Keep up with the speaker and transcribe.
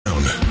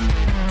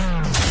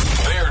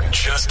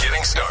just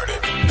getting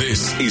started.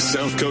 This is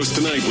South Coast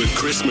Tonight with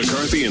Chris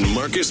McCarthy and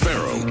Marcus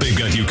Farrow. They've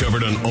got you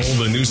covered on all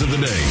the news of the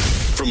day,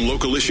 from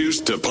local issues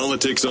to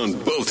politics on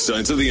both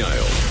sides of the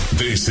aisle.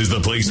 This is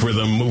the place where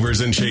the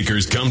movers and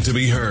shakers come to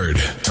be heard,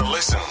 to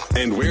listen,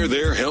 and where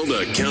they're held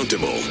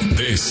accountable.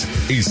 This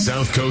is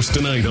South Coast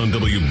Tonight on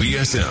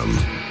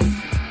WBSM.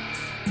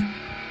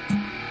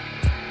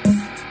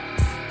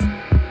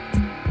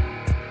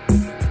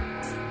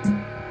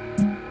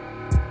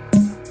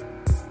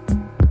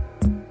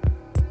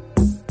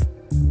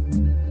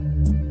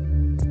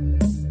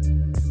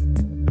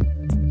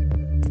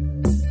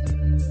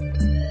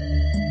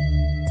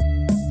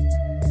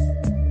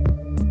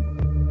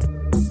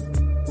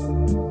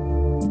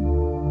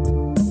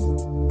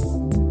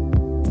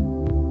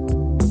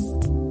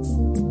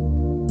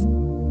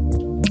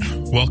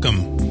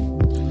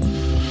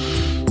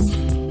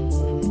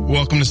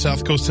 Welcome to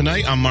South Coast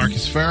Tonight. I'm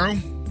Marcus Farrow.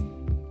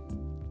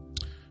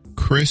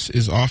 Chris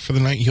is off for the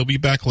night. He'll be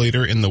back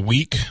later in the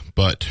week,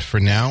 but for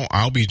now,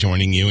 I'll be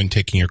joining you and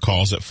taking your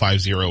calls at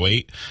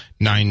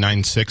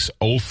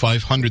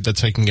 508-996-0500. That's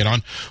how you can get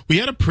on. We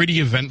had a pretty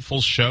eventful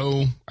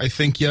show, I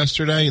think,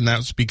 yesterday, and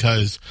that's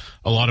because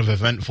a lot of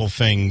eventful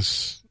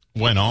things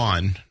went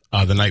on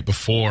the night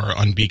before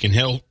on Beacon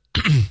Hill.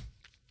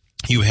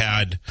 You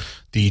had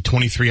the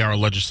 23-hour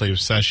legislative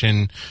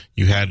session.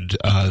 You had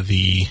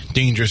the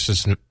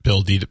dangerousness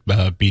bill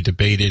be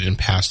debated and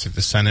passed through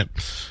the Senate.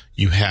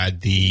 You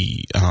had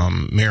the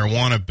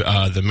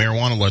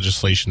marijuana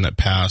legislation that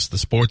passed, the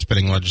sports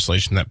betting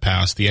legislation that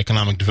passed, the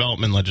economic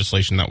development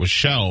legislation that was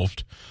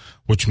shelved,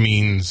 which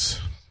means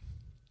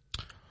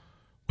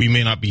we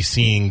may not be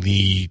seeing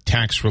the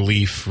tax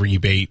relief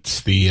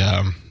rebates, the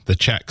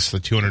checks, the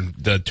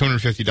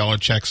 $250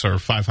 checks or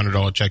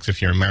 $500 checks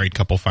if you're a married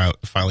couple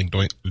filing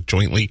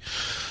jointly.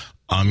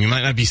 You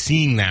might not be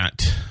seeing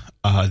that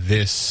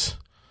this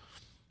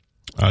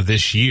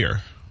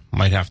year.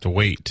 Might have to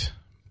wait,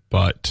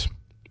 but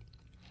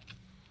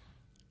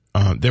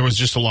there was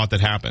just a lot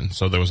that happened,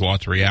 so there was a lot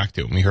to react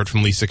to. And we heard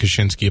from Lisa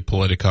Kaczynski of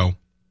Politico.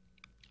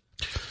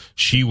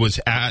 She was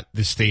at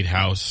the State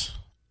House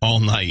all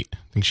night. I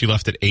think she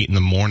left at 8 in the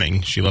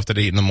morning.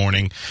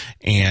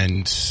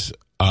 And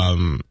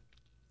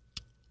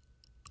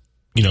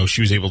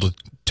she was able to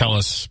tell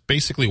us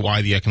basically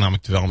why the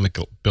economic development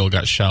bill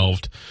got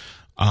shelved.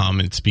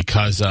 It's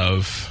because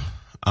of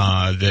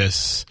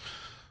this,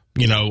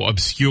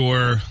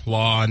 obscure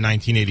law,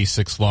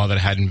 1986 law that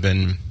hadn't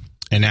been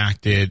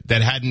enacted,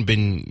 that hadn't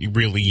been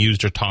really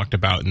used or talked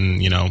about in,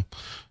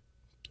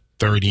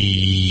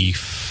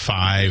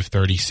 35,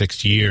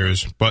 36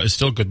 years, but it's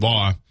still good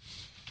law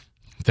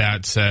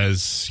that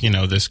says,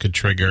 this could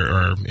trigger,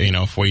 or,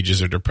 if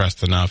wages are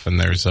depressed enough and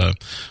there's a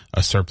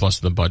surplus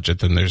in the budget,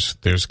 then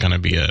there's going to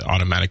be an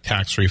automatic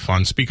tax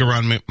refund. Speaker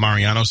Ron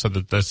Mariano said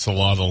that that's the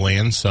law of the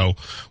land, so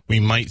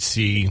we might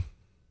see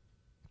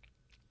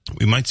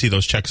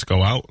those checks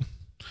go out.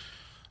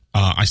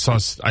 I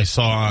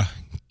saw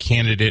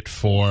candidate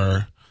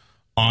for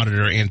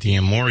auditor Anthony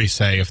Amori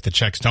say if the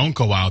checks don't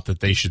go out,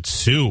 that they should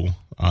sue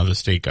the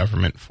state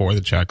government for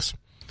the checks.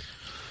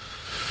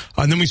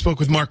 And then we spoke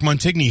with Mark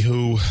Montigny,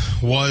 who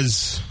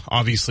was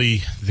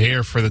obviously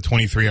there for the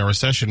 23-hour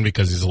session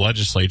because he's a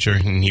legislator,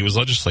 and he was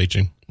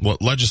legislating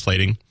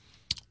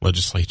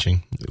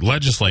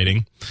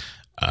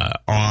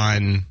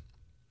on,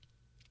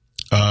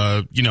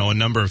 a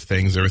number of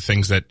things. There were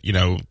things that,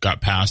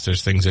 got passed.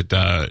 There's things that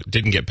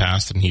didn't get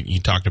passed, and he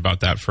talked about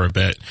that for a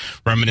bit.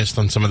 Reminisced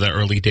on some of the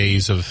early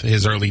days in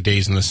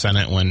the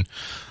Senate when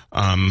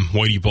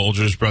Whitey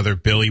Bulger's brother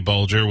Billy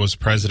Bulger was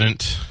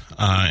president,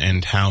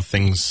 and how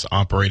things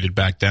operated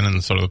back then,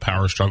 and sort of the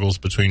power struggles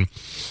between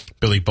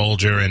Billy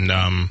Bulger and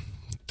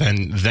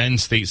then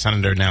state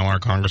senator, now our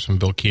Congressman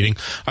Bill Keating.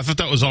 I thought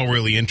that was all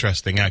really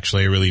interesting,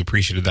 actually. I really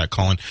appreciated that,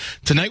 Colin.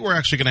 Tonight we're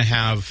actually going to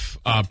have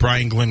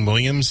Brian Glenn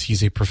Williams.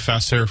 He's a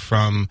professor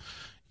from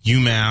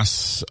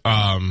UMass.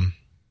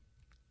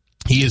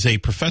 He is a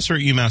professor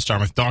at UMass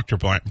Dartmouth, Dr.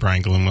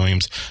 Brian Glenn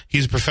Williams.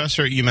 He's a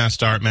professor at UMass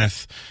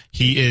Dartmouth.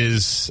 He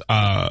is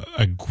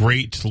a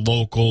great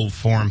local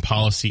foreign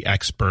policy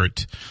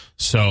expert.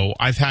 So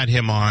I've had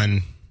him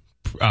on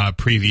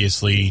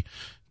previously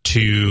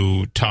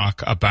to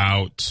talk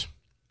about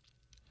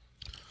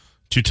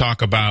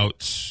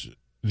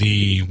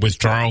the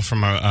withdrawal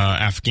from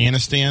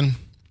Afghanistan,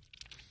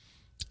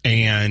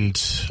 and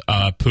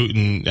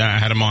Putin. I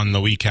had him on the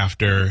week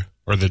after,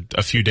 or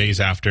a few days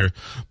after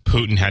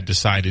Putin had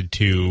decided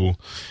to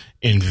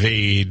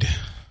invade.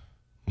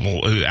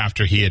 Well,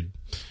 after he had,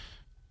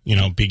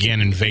 began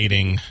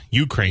invading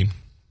Ukraine,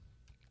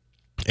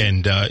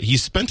 and he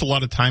spent a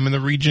lot of time in the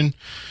region.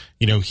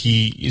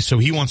 He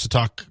wants to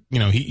talk.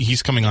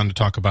 He's coming on to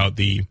talk about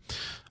the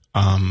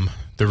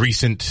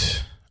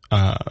recent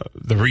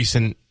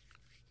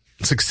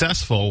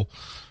successful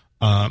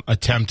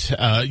attempt,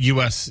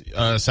 U.S.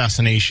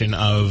 assassination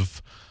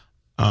of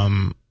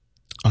Ayman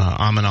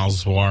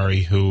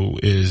al-Zawahiri, who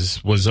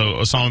was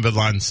Osama bin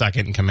Laden's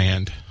second in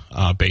command,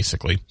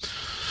 basically.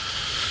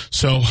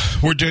 So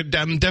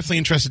I'm definitely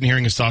interested in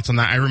hearing his thoughts on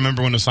that. I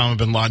remember when Osama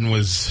bin Laden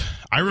was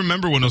I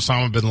remember when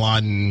Osama bin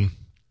Laden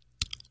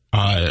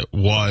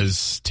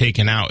was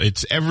taken out.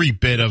 It's every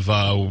bit of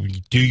a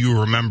do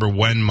you remember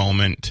when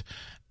moment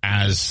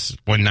as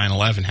when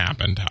 9/11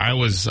 happened. I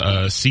was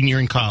a senior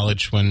in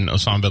college when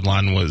Osama bin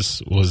Laden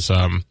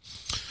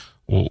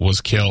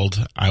was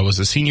killed. I was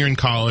a senior in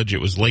college.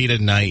 It was late at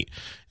night,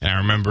 and I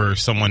remember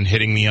someone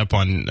hitting me up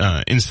on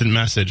instant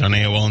message, on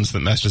AOL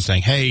instant message,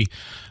 saying, hey,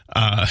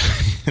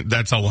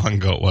 that's how long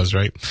ago it was,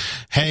 right?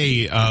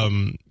 Hey,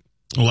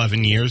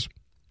 11 years.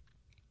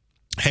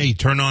 Hey,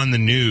 turn on the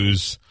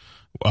news.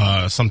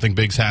 Something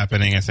big's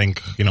happening. I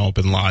think,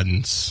 bin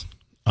Laden's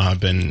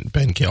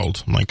been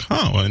killed. I'm like,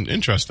 oh,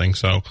 interesting.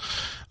 So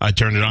I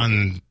turned it on,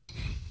 and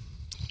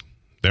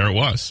there it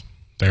was.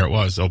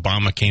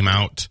 Obama came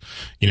out.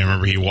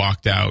 Remember he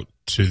walked out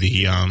to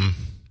the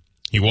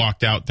he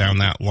walked out down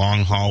that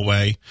long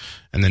hallway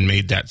and then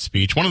made that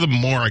speech. One of the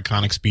more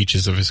iconic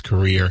speeches of his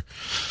career.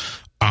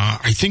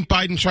 I think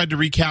Biden tried to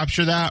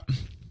recapture that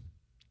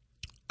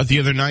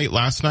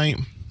last night,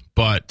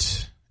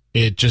 but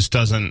it just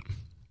doesn't.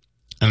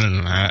 I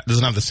don't know. It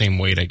doesn't have the same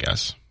weight, I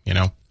guess.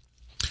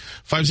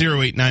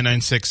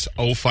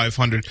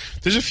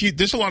 508-996-0500.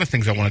 There's a lot of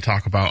things I want to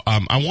talk about.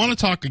 I want to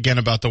talk again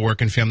about the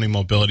Work and Family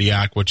Mobility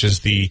Act, which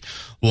is the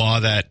law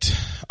that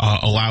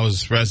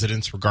allows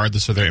residents,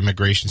 regardless of their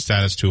immigration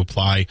status, to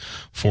apply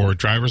for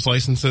driver's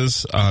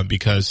licenses,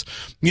 because,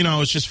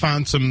 it's just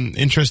found some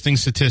interesting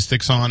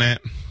statistics on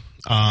it.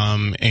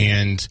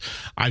 And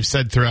I've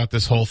said throughout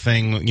this whole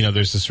thing,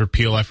 there's this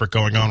repeal effort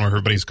going on where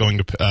everybody's going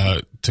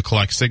to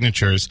collect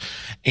signatures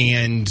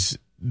and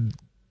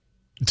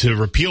to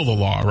repeal the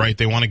law, right?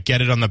 They want to get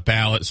it on the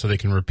ballot so they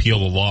can repeal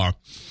the law.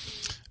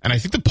 And I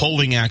think the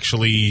polling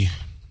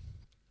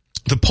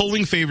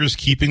favors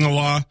keeping the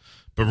law,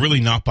 but really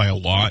not by a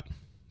lot.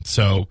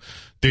 So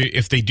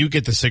if they do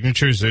get the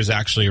signatures, there's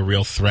actually a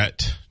real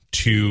threat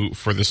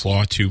for this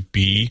law to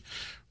be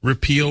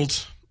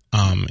repealed.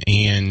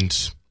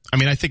 And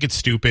I think it's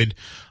stupid.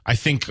 I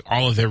think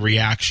all of their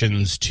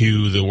reactions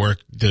to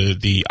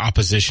the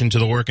opposition to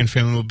the Work and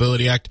Family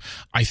Mobility Act,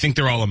 I think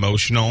they're all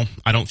emotional.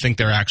 I don't think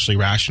they're actually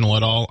rational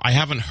at all. I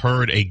haven't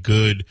heard a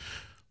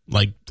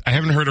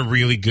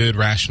really good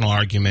rational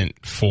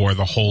argument for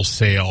the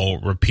wholesale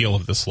repeal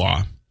of this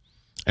law.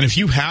 And if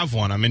you have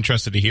one, I'm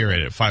interested to hear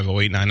it at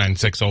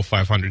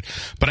 508-996-0500.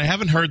 But I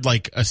haven't heard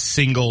a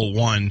single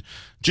one,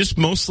 just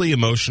mostly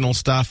emotional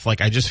stuff.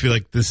 I just feel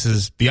like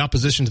the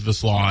opposition to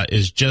this law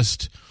is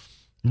just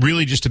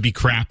really just to be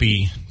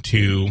crappy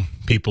to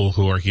people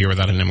who are here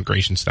without an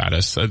immigration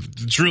status.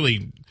 It's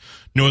really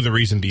no other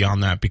reason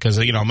beyond that, because,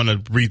 I'm going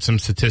to read some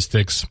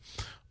statistics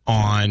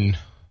on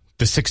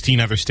the 16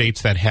 other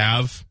states that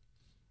have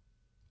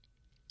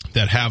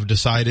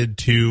decided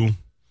to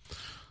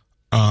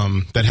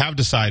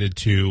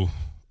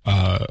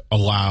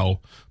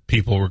allow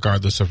people,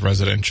 regardless of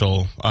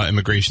residential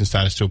immigration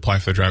status, to apply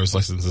for their driver's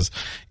licenses,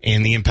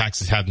 and the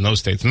impacts it's had in those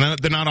states. And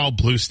they're not all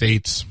blue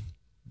states,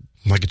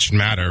 like it should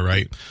matter,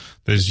 right?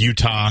 There's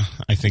Utah,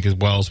 I think, as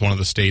well as one of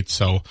the states.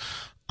 So,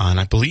 and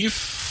I believe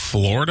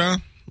Florida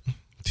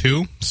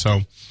too.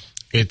 So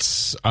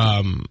it's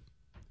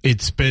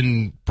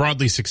been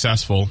broadly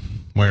successful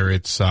where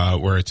it's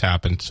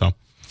happened. So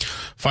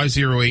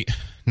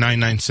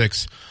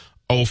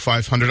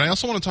 508-996-0500. I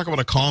also want to talk about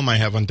a column I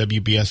have on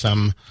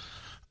WBSM.com,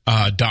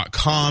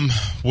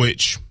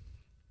 which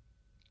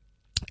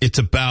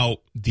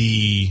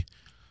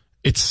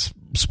it's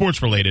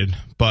sports related,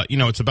 but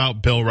it's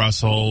about Bill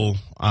Russell.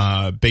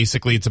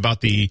 Basically, it's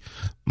about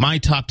my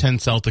top 10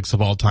 Celtics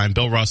of all time.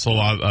 Bill Russell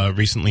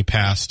recently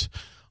passed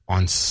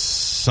on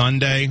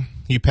Sunday.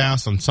 He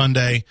passed on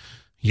Sunday.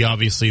 He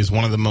obviously is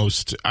one of the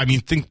most,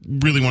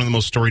 really one of the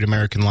most storied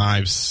American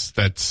lives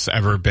that's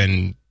ever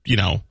been,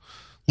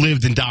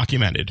 lived and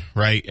documented,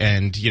 right?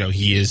 And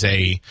he is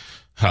a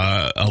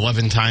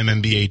 11-time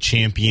NBA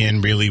champion.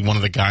 Really, one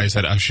of the guys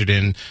that ushered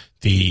in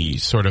the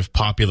sort of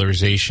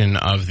popularization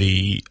of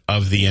the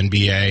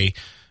NBA,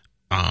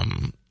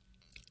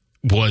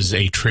 was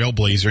a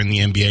trailblazer in the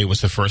NBA,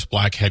 was the first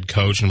black head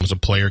coach and was a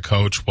player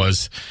coach,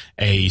 was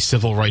a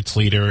civil rights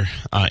leader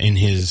in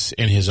his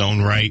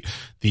own right.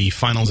 The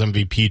Finals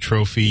MVP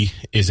trophy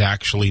is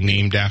actually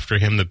named after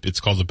him. It's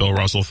called the Bill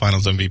Russell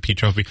Finals MVP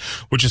trophy,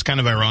 which is kind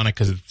of ironic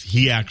because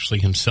he actually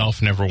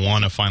himself never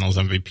won a Finals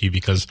MVP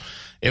because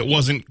it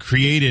wasn't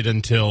created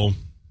until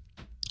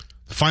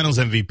the Finals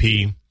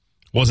MVP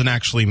wasn't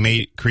actually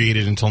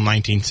created until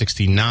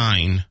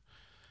 1969,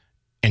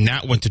 and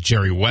that went to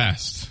Jerry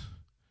West.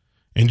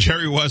 And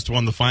Jerry West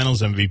won the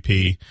Finals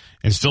MVP,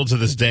 and still to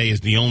this day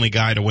is the only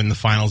guy to win the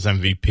Finals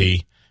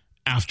MVP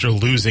after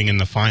losing in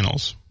the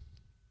Finals.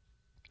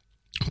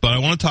 But I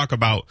want to talk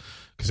about,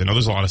 because I know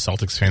there's a lot of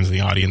Celtics fans in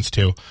the audience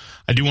too,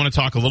 I do want to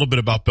talk a little bit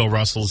about Bill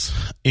Russell's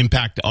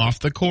impact off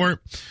the court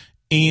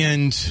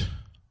and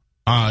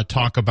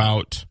talk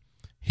about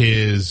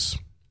his...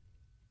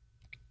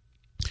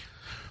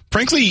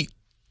 Frankly,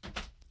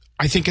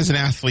 I think as an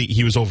athlete,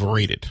 he was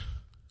overrated.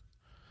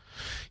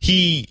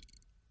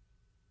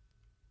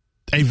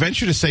 I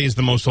venture to say, is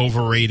the most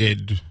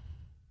overrated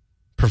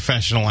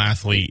professional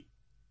athlete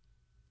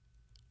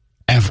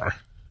ever.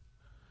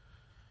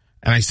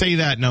 And I say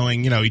that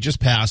knowing, he just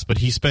passed, but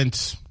he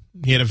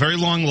had a very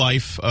long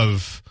life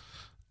of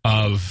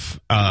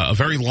a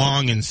very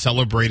long and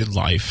celebrated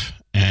life.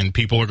 And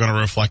people are going to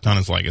reflect on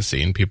his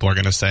legacy, and people are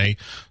going to say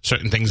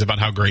certain things about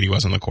how great he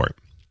was on the court.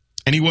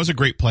 And he was a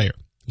great player.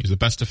 He was the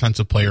best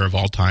defensive player of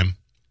all time.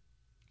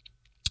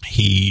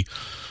 He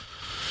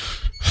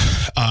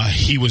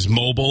was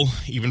mobile.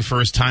 Even for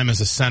his time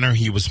as a center,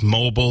 he was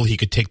mobile. He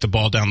could take the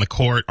ball down the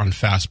court on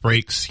fast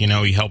breaks. He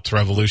helped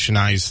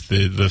revolutionize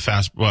the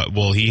fast.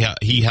 Well,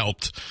 he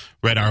helped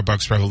Red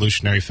Auerbach's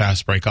revolutionary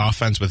fast break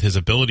offense with his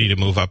ability to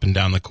move up and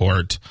down the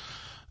court.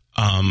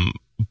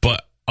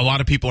 But a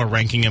lot of people are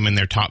ranking him in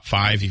their top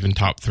 5, even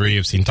top 3.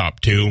 I've seen top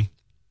 2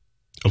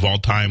 of all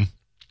time.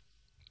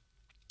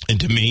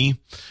 And to me,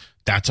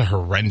 that's a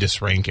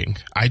horrendous ranking.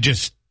 I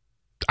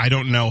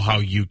don't know how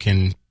you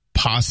can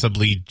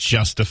possibly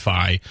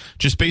justify,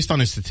 just based on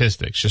his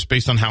statistics, just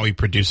based on how he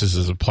produces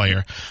as a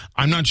player,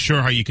 I'm not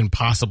sure how you can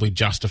possibly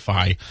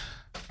justify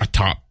a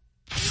top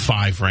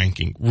 5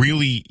 ranking,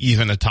 really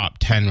even a top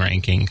 10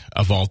 ranking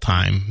of all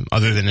time,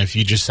 other than if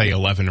you just say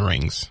 11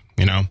 rings,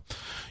 You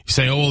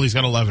say, oh, well, he's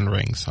got 11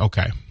 rings.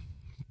 Okay.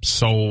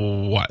 So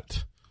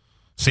what?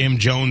 Sam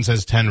Jones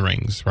has 10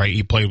 rings, right?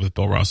 He played with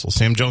Bill Russell.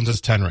 Sam Jones has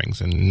 10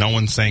 rings, and no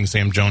one's saying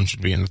Sam Jones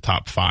should be in the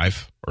top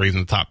 5 or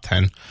even the top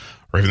 10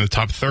 or even the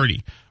top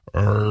 30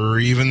 or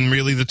even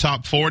really the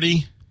top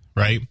 40,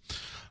 right?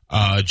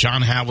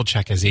 John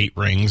Havlicek has 8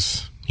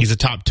 rings. He's a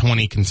top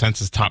 20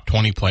 consensus top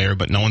 20 player,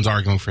 but no one's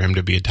arguing for him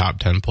to be a top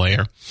 10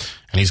 player.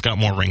 And he's got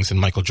more rings than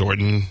Michael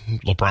Jordan,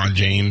 LeBron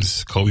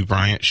James, Kobe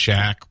Bryant,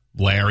 Shaq,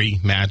 Larry,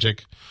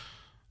 Magic.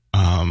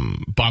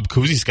 Bob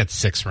Cousy's got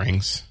 6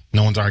 rings.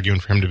 No one's arguing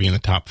for him to be in the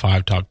top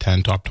 5, top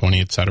 10, top 20,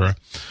 etc.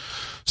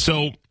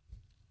 So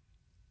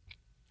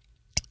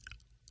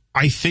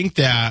I think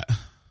that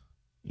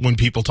when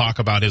people talk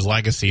about his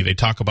legacy, they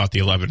talk about the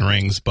 11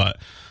 rings, but,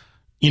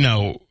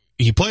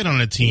 he played on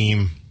a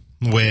team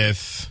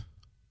with,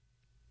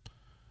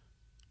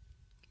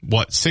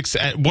 6,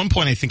 at one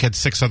point I think had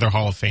 6 other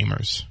Hall of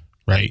Famers,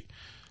 right?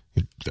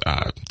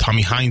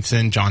 Tommy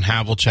Heinsohn, John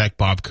Havlicek,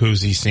 Bob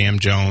Cousy, Sam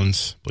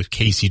Jones, with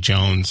Casey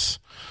Jones,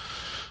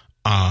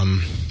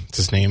 what's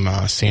his name,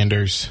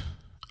 Sanders.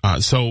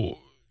 So,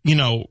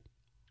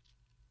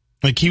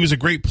 he was a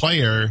great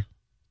player,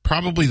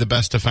 probably the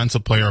best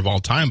defensive player of all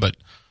time, but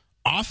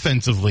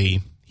offensively,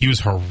 he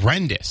was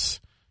horrendous.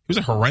 He was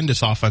a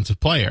horrendous offensive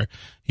player.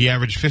 He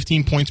averaged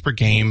 15 points per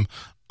game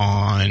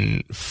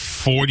on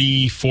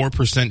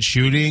 44%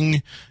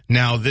 shooting.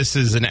 Now, this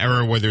is an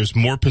era where there's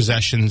more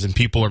possessions and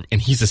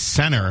he's a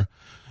center,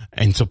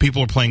 and so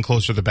people are playing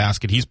closer to the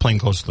basket. He's playing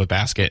closer to the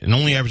basket and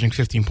only averaging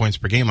 15 points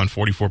per game on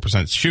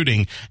 44%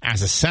 shooting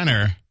as a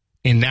center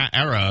in that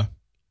era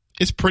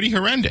is pretty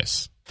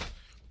horrendous.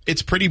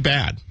 It's pretty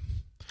bad.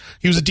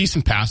 He was a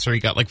decent passer. He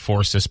got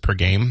 4 assists per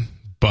game,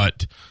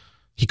 but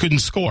he couldn't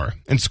score.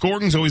 And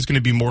scoring is always going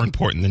to be more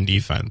important than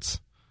defense.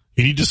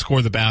 You need to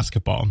score the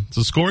basketball.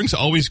 So scoring's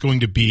always going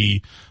to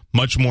be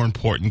much more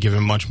important,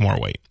 given much more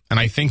weight. And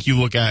I think you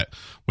look at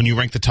when you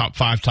rank the top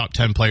 5, top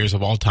 10 players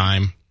of all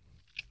time,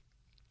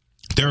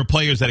 there are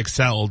players that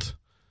excelled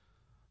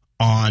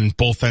on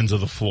both ends of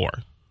the floor,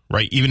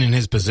 right? Even in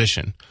his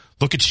position.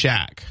 Look at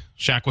Shaq.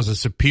 Shaq was a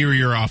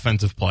superior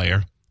offensive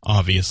player,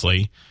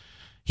 obviously.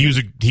 He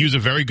was a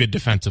very good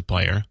defensive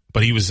player,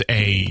 but he was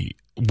a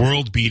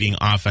world-beating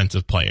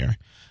offensive player.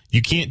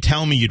 You can't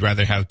tell me you'd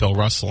rather have Bill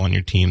Russell on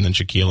your team than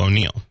Shaquille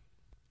O'Neal.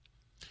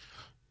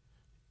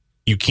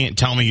 You can't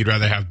tell me you'd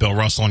rather have Bill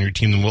Russell on your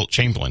team than Wilt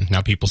Chamberlain.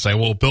 Now people say,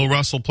 well, Bill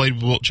Russell played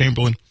with Wilt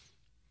Chamberlain.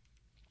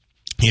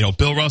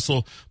 Bill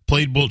Russell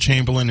played Wilt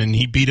Chamberlain and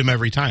he beat him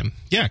every time.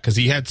 Yeah, because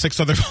he had 6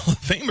 other Hall of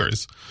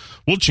Famers.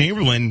 Wilt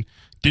Chamberlain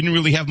didn't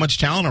really have much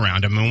talent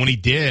around him, and when he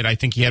did, I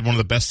think he had one of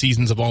the best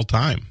seasons of all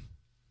time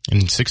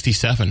in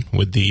 '67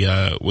 with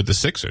the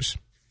Sixers.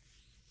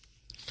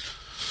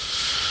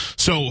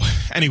 So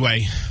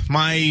anyway,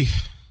 my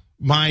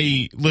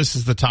list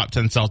is the top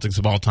 10 Celtics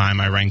of all time.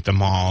 I ranked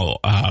them all.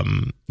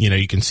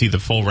 You can see the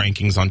full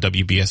rankings on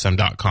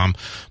WBSM.com.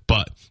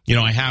 But,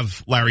 I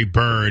have Larry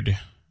Bird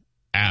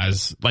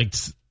as, a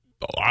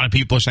lot of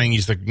people are saying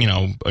he's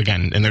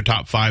again, in their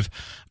top 5.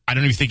 I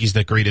don't even think he's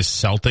the greatest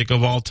Celtic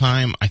of all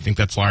time. I think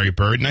that's Larry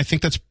Bird. And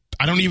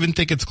I don't even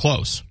think it's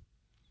close.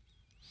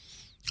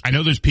 I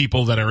know there's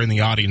people that are in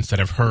the audience that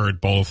have heard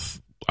both.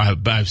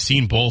 I've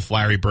seen both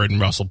Larry Bird and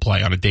Russell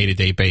play on a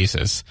day-to-day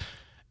basis.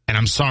 And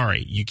I'm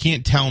sorry, you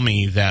can't tell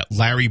me that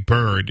Larry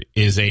Bird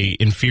is a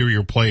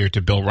inferior player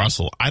to Bill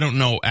Russell. I don't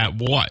know at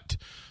what.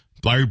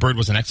 Larry Bird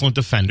was an excellent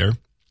defender.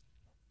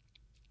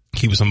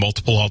 He was a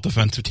multiple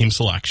all-defensive team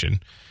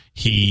selection.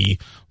 He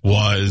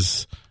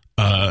was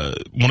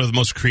one of the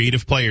most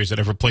creative players that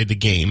ever played the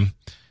game.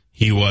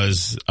 He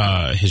was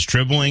his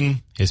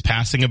dribbling, his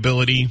passing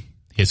ability,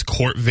 his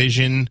court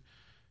vision,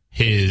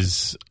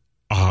 his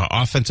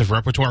offensive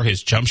repertoire,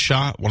 his jump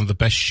shot, one of the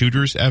best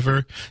shooters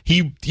ever.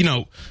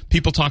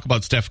 People talk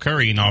about Steph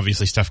Curry, and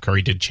obviously Steph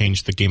Curry did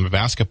change the game of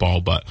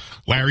basketball, but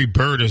Larry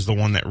Bird is the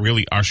one that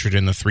really ushered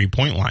in the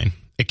three-point line.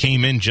 It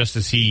came in just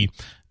as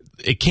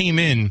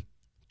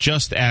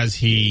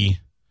he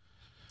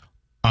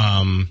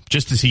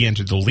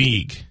entered the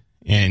league.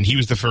 And he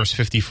was the first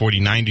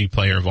 50-40-90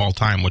 player of all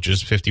time, which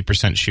is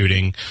 50%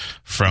 shooting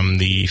from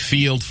the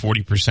field,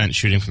 40%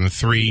 shooting from the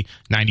three,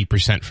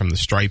 90% from the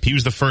stripe. He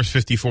was the first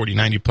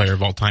 50-40-90 player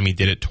of all time. He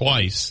did it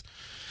twice.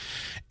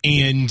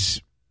 And,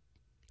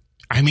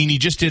 I mean, he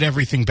just did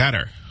everything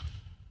better,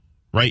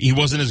 right? He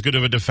wasn't as good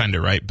of a defender,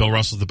 right? Bill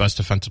Russell's the best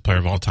defensive player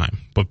of all time.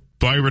 But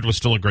Larry Bird was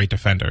still a great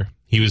defender.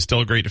 He was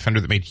still a great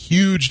defender that made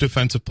huge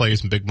defensive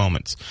plays in big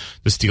moments.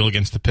 The steal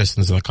against the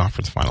Pistons in the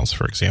conference finals,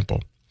 for example.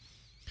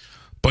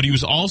 But he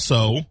was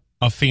also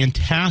a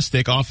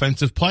fantastic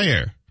offensive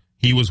player.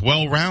 He was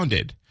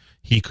well-rounded.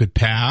 He could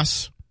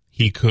pass.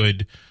 He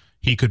could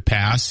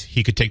pass.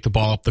 He could take the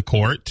ball up the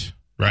court,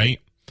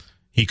 right?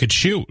 He could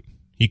shoot.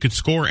 He could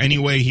score any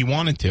way he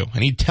wanted to.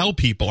 And he'd tell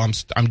people,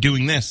 I'm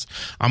doing this.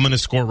 I'm going to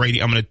score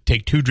right. I'm going to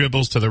take 2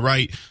 dribbles to the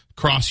right,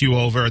 cross you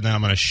over, and then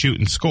I'm going to shoot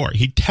and score.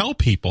 He'd tell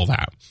people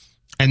that.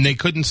 And they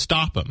couldn't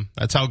stop him.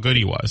 That's how good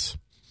he was.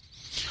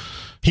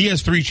 He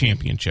has 3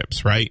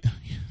 championships, right?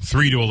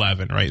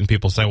 3-11, right? And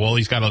people say, well,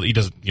 he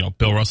doesn't,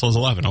 Bill Russell is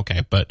 11.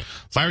 Okay. But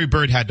Larry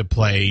Bird had to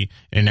play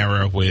in an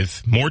era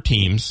with more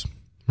teams,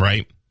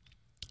 right?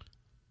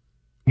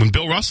 When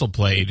Bill Russell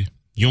played,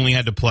 you only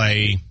had to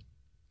play,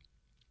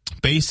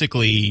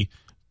 basically,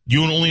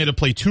 you only had to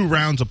play 2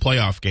 rounds of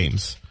playoff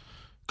games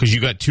because you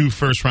got 2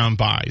 first-round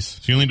buys.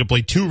 So you only had to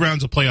play 2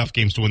 rounds of playoff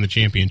games to win the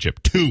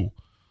championship. 2.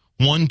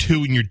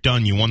 1-2, and you're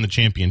done. You won the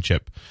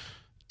championship.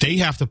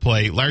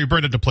 Larry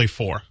Bird had to play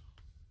 4.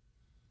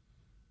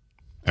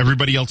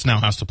 Everybody else now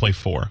has to play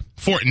 4.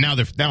 Now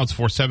it's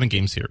 4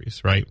 7-game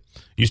series, right?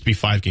 It used to be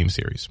 5-game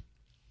series.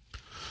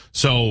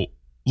 So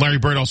Larry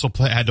Bird also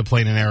had to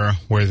play in an era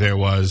where there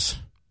was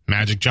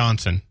Magic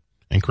Johnson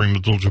and Kareem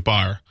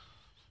Abdul-Jabbar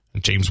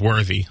and James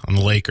Worthy on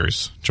the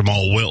Lakers,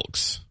 Jamal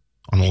Wilkes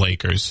on the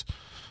Lakers,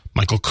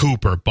 Michael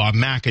Cooper, Bob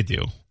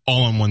McAdoo,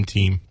 all on one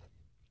team.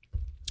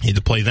 He had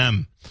to play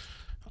them,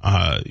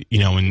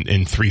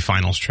 in 3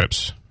 finals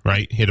trips,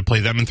 right? He had to play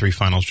them in 3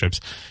 finals trips.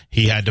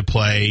 He had to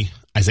play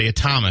Isaiah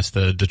Thomas,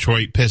 the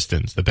Detroit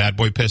Pistons, the bad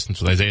boy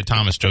Pistons with Isaiah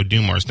Thomas, Joe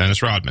Dumars,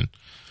 Dennis Rodman,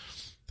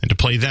 and to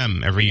play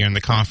them every year in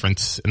the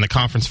conference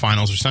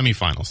finals or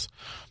semifinals.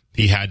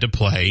 He had to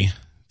play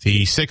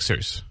the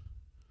Sixers,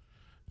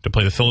 to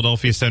play the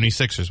Philadelphia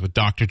 76ers with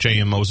Dr. J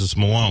and Moses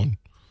Malone.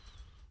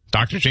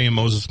 Dr. J and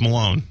Moses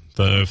Malone,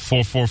 the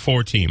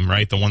 4-4-4 team,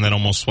 right? The one that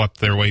almost swept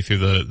their way through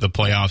the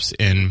playoffs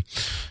in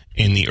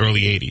the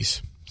early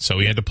 80s. So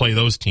he had to play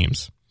those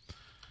teams.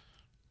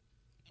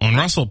 When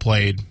Russell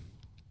played,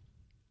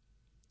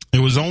 he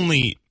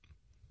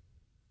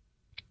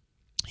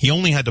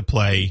only had to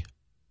play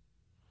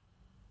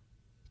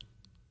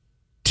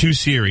 2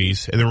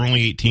 series, and there were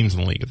only 8 teams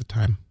in the league at the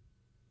time.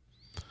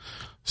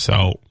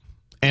 So,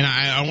 and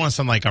I don't want to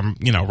sound like I'm,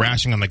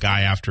 rashing on the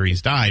guy after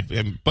he's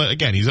died. But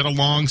again, he's had a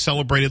long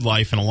celebrated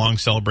life and a long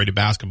celebrated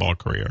basketball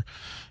career.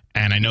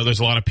 And I know there's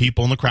a lot of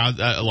people in the crowd,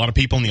 a lot of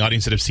people in the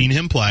audience that have seen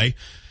him play.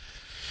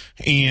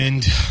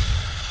 And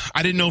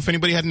I didn't know if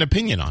anybody had an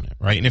opinion on it,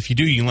 right? And if you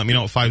do, you can let me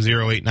know at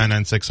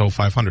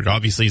 508-996-0500.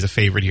 Obviously, he's a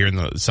favorite here in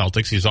the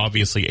Celtics. He's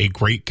obviously a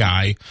great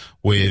guy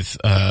with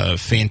a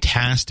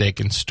fantastic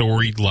and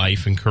storied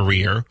life and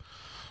career.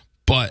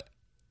 But,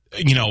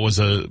 was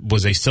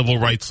a civil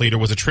rights leader,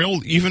 was a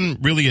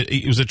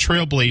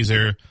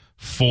trailblazer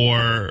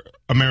for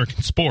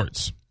American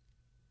sports.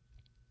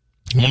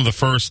 One of the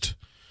first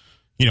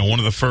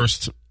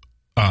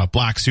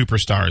black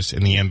superstars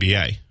in the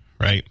NBA,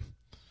 right?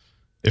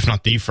 If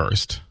not the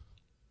first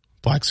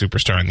black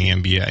superstar in the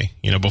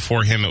NBA.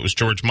 Before him, it was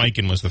George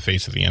Mikan was the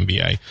face of the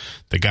NBA,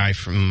 the guy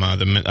from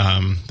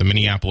the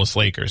Minneapolis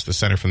Lakers, the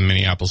center from the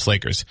Minneapolis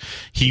Lakers.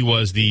 He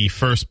was the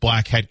first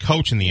black head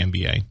coach in the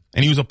NBA,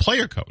 and he was a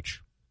player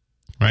coach,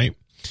 right?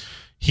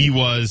 He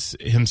was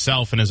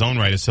himself in his own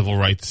right a civil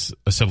rights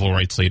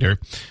leader.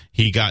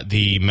 He got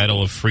the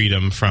Medal of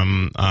Freedom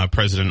from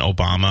President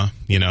Obama.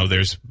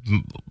 There's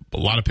a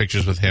lot of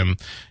pictures with him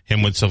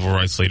with civil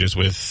rights leaders,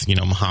 with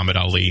Muhammad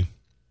Ali.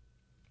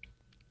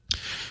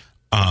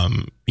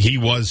 He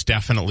was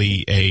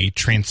definitely a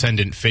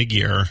transcendent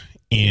figure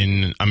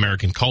in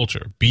American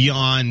culture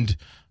beyond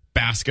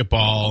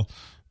basketball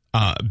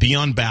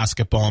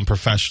and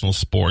professional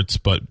sports,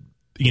 but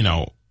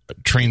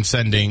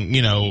transcending.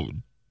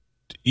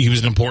 He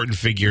was an important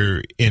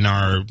figure in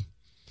our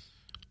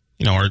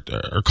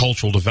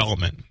cultural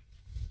development.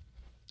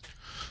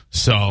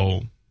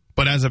 So,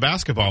 but as a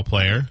basketball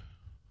player,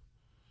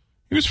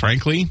 he was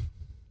frankly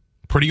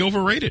pretty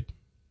overrated.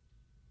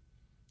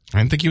 I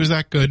didn't think he was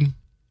that good.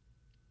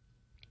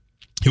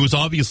 He was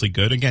obviously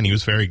good. Again, he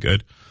was very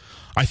good.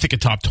 I think a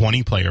top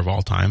 20 player of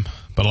all time,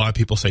 but a lot of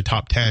people say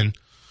top 10,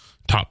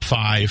 top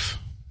 5,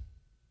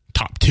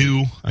 top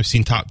 2. I've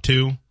seen top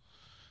 2.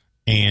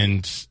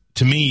 And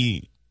to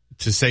me,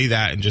 to say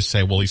that and just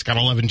say, well, he's got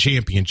 11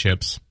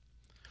 championships,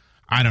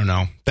 I don't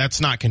know. That's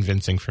not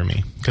convincing for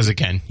me. Because,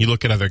 again, you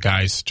look at other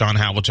guys. John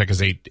Havlicek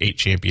has eight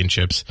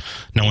championships.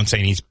 No one's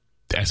saying he's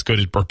as good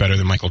as or better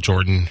than Michael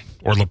Jordan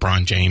or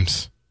LeBron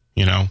James,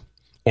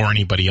 or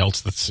anybody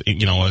else that's,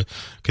 a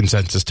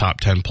consensus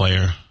top 10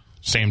 player.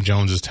 Sam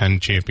Jones has 10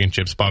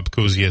 championships. Bob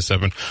Cousy has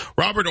 7.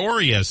 Robert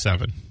Horry has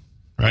 7,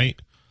 right?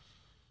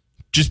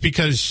 Just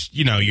because,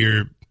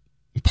 you're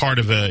part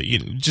of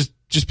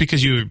just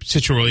because you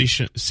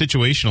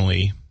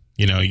situationally,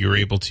 you're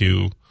able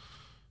to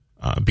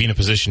be in a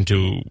position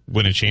to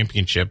win a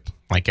championship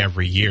like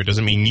every year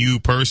doesn't mean you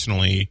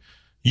personally,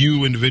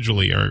 you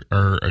individually are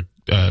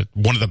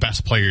one of the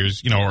best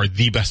players, or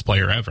the best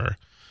player ever.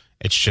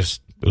 It's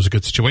just, it was a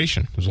good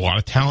situation. There's a lot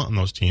of talent on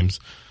those teams.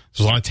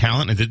 There's a lot of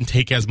talent, and it didn't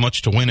take as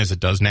much to win as it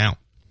does now.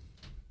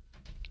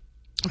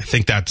 I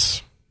think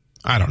that's,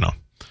 I don't know.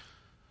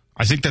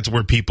 I think that's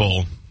where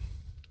people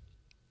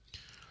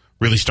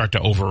really start to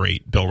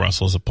overrate Bill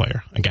Russell as a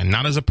player. Again,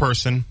 not as a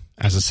person,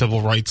 as a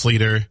civil rights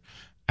leader,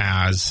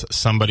 as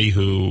somebody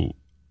who,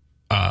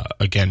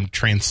 again,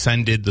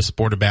 transcended the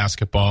sport of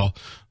basketball,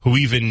 who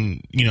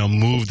even,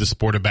 moved the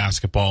sport of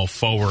basketball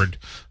forward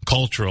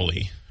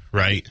culturally,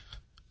 right?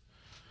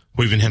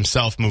 Who even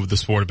himself moved the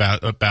sport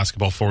of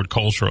basketball forward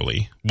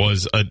culturally,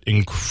 was an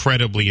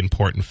incredibly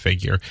important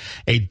figure.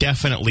 A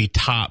definitely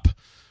top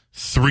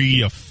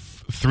 3 to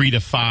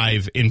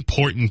 5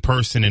 important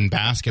person in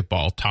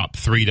basketball, top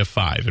 3 to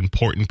 5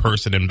 important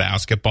person in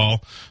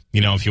basketball.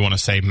 If you want to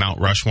say Mount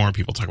Rushmore,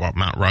 people talk about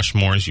Mount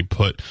Rushmore as you'd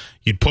put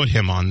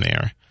him on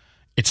there.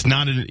 It's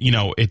not,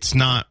 it's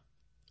not,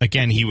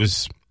 again, he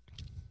was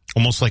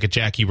almost like a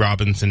Jackie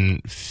Robinson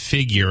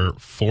figure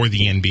for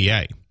the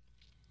NBA.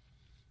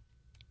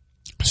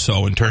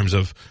 So in terms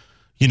of,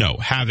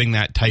 having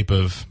that type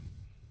of,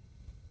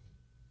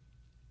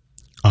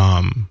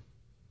 having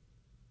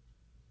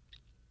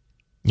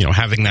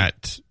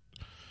that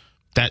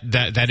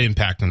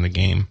impact on the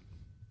game.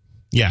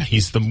 Yeah,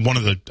 he's one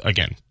of the,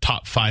 again,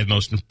 top 5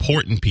 most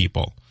important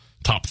people,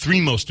 top 3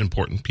 most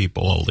important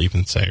people, I'll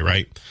even say,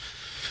 right,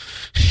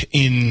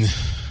 in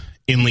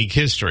league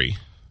history,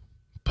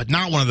 but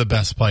not one of the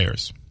best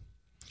players.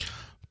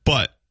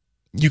 But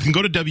you can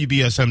go to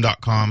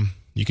WBSM.com.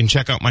 You can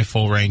check out my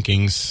full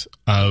rankings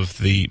of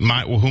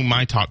who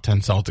my top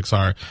 10 Celtics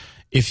are.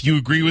 If you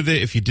agree with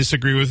it, if you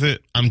disagree with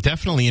it, I'm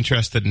definitely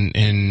interested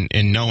in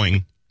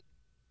knowing.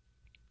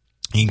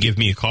 You can give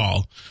me a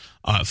call,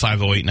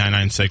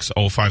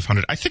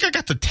 508-996-0500. I think I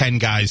got the 10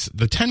 guys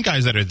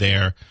that are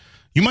there.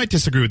 You might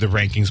disagree with the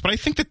rankings, but I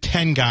think the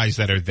 10 guys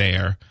that are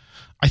there,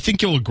 I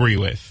think you'll agree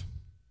with.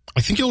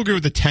 I think you'll agree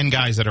with the 10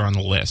 guys that are on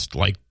the list.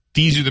 Like,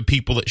 these are the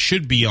people that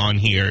should be on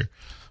here,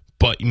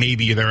 but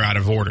maybe they're out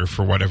of order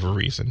for whatever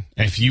reason.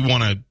 And if you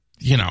want to,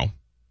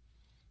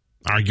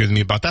 argue with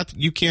me about that,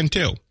 you can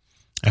too.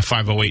 At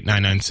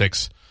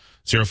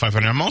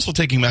 508-996-0500. I'm also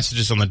taking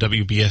messages on the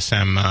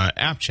WBSM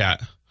app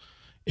chat.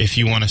 If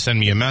you want to send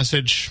me a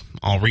message,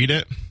 I'll read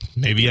it.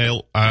 Maybe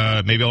I'll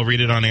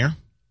read it on air.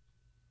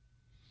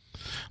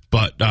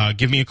 But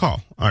give me a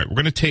call. All right, we're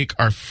going to take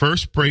our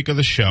first break of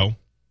the show.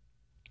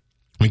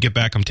 When we get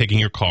back, I'm taking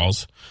your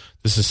calls.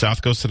 This is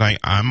South Coast Tonight.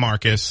 I'm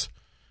Marcus.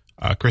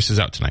 Chris is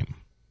out tonight.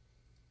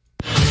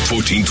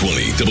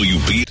 1420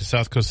 WB.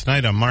 South Coast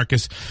Tonight. I'm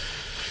Marcus.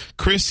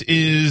 Chris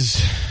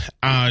is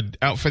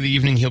out for the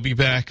evening. He'll be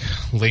back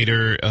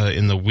later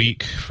in the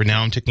week. For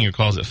now, I'm taking your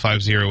calls at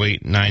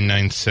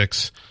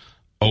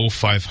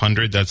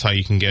 508-996-0500. That's how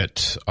you can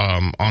get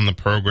on the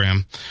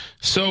program.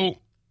 So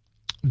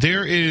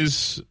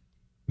there's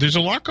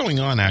a lot going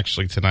on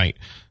actually tonight.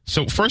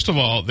 So first of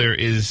all, there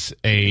is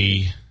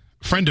a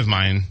friend of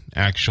mine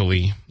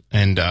actually,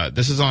 and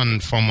this is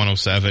on Foam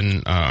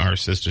 107, our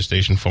sister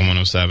station, Foam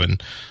 107.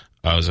 It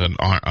was a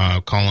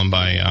column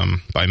by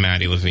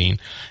Maddie Levine.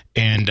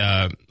 And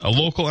a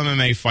local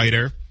MMA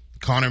fighter,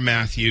 Connor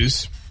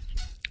Matthews.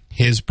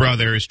 His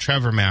brother is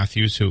Trevor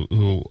Matthews,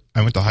 who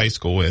I went to high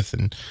school with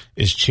and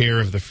is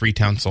chair of the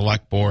Freetown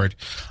Select Board.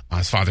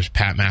 His father's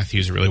Pat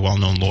Matthews, a really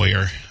well-known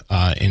lawyer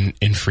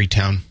in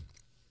Freetown.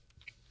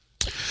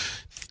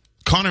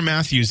 Connor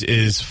Matthews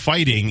is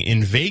fighting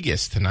in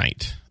Vegas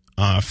tonight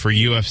for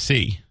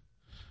UFC.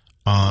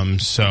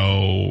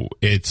 So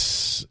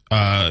it's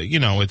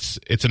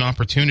it's an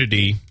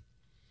opportunity.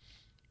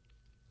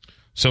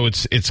 So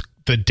it's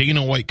the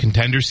Dana White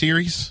Contender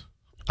Series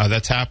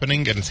that's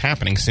happening, and it's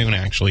happening soon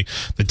actually.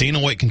 The Dana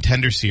White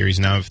Contender Series.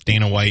 Now, if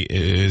Dana White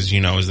is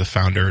the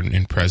founder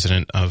and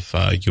president of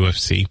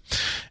UFC,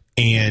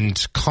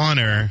 and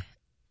Connor,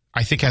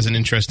 I think, has an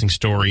interesting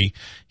story.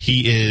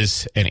 He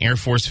is an Air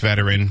Force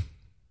veteran.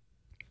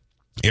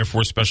 Air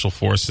Force Special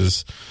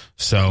Forces.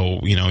 So,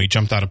 he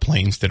jumped out of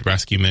planes, did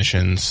rescue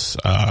missions,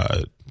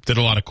 did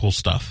a lot of cool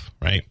stuff,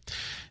 right?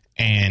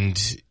 And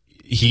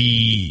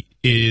he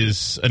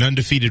is an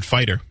undefeated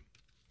fighter.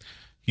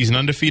 He's an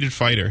undefeated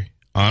fighter.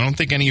 I don't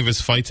think any of his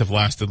fights have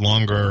lasted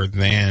longer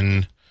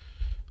than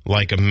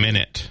like a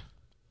minute.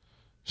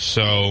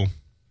 So,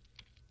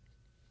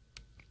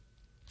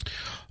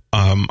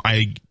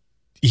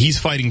 he's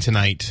fighting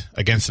tonight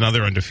against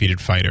another undefeated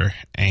fighter,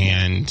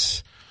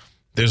 and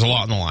there's a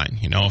lot on the line.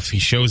 If he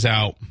shows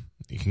out,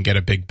 He can get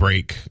a big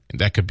break.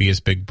 That could be his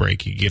big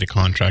break. He could get a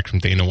contract from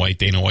Dana White.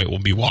 Dana White will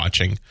be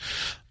watching.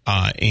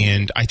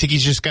 And I think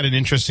he's just got an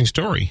interesting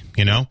story.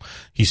 You know,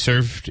 he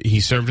served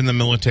in the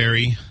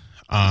military.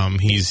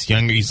 He's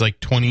younger. He's like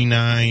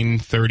 29,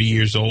 30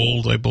 years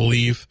old, I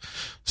believe.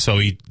 So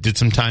he did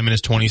some time in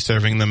his 20s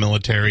serving in the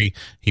military.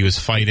 He was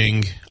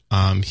fighting.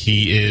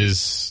 He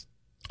is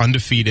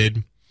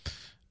undefeated.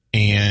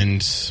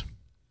 And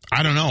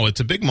I don't know. It's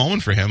a big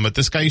moment for him, but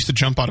this guy used to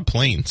jump out of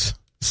planes.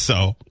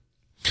 So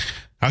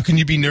how can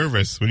you be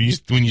nervous when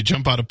you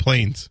jump out of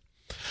planes?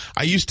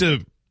 I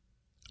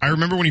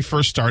remember when he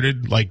first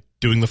started like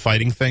doing the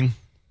fighting thing.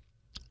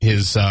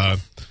 We're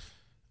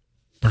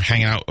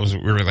hanging out. We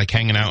were like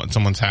hanging out at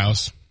someone's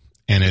house,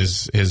 and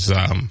his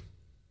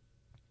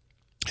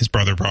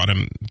brother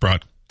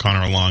brought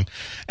Connor along,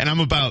 and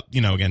I'm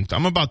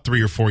about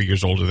 3 or 4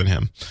 years older than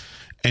him,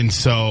 and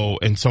so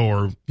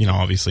are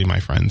obviously my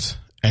friends.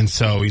 And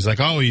so he's like,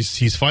 oh,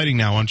 he's fighting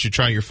now. Why don't you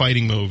try your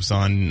fighting moves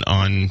on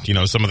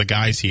some of the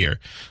guys here?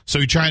 So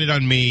he tried it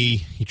on me.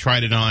 He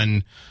tried it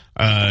on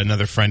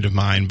another friend of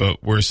mine,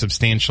 but we're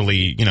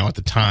substantially, at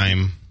the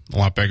time, a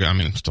lot bigger. I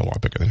mean, still a lot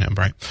bigger than him,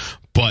 right?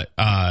 But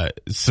a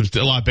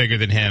lot bigger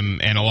than him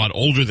and a lot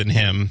older than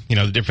him.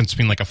 The difference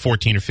between like a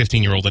 14 or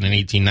 15-year-old and an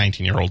 18,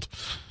 19-year-old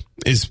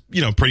is,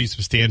 pretty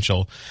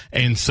substantial.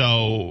 And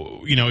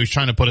so, he's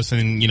trying to put us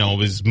in,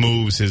 his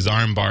moves, his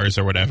arm bars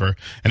or whatever,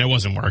 and it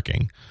wasn't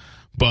working.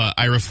 But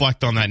I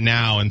reflect on that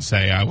now and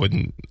say I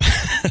wouldn't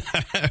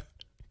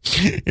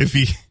if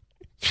he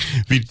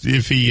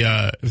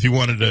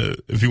wanted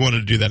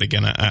to do that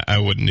again, I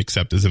wouldn't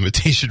accept his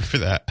invitation for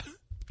that.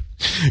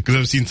 Because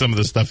I've seen some of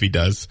the stuff he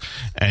does,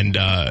 and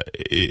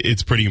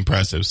it's pretty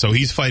impressive. So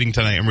he's fighting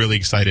tonight. I'm really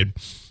excited.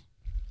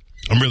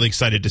 I'm really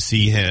excited to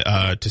see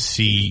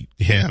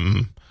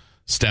him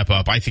step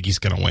up. I think he's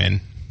going to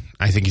win.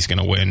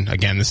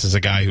 Again, this is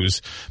a guy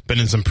who's been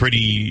in some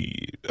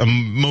pretty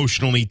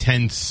emotionally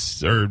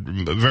tense or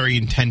very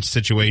intense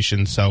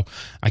situations, so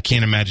I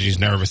can't imagine he's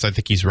nervous. I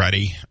think he's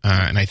ready,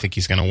 and I think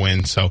he's going to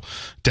win. So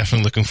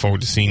definitely looking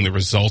forward to seeing the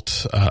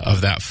result of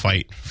that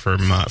fight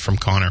from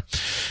Connor.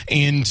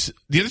 And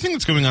the other thing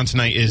that's going on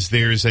tonight is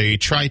there's a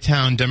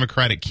Tri-Town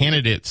Democratic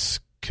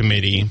Candidates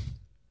Committee,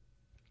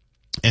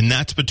 and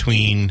that's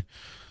between.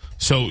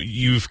 So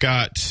you've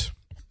got.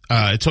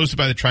 It's hosted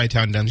by the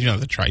Tri-Town Dems.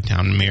 The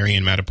Tri-Town,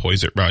 Marion,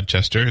 Mattapoisett,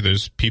 Rochester.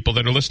 There's people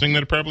that are listening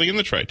that are probably in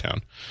the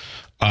Tri-Town.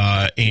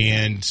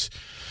 And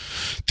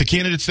the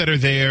candidates that are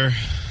there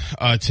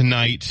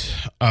tonight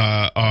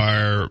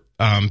are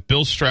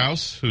Bill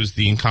Strauss, who's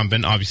the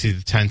incumbent, obviously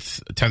the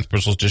 10th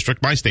Bristol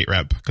District, my state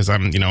rep, because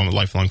I'm a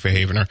lifelong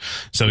Fairhavener.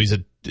 So he's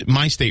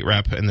my state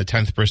rep in the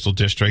 10th Bristol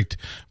District.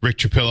 Rick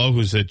Trapillo,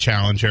 who's a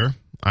challenger.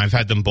 I've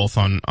had them both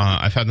on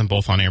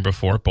air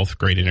before, both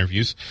great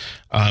interviews.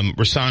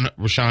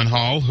 Rashawn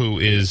Hall, who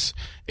is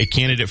a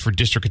candidate for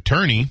district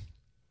attorney,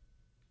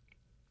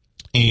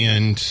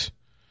 and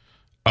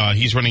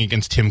he's running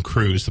against Tim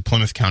Cruz, the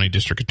Plymouth County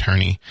district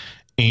attorney,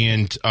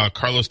 and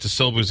Carlos De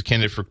Silva is a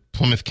candidate for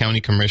Plymouth County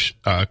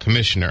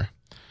commissioner.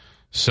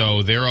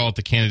 So they're all at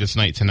the candidates'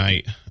 night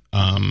tonight.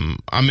 I'm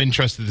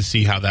interested to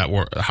see how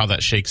that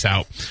shakes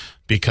out,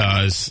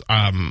 because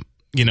the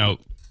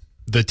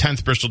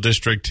 10th Bristol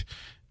District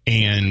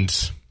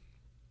and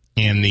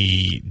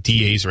the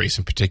DA's race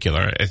in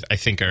particular, I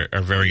think are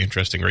very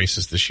interesting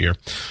races this year.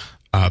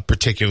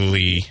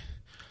 Particularly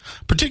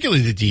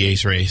the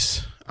DA's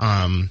race,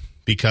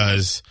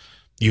 because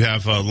you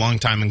have a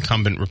longtime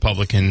incumbent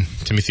Republican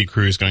Timothy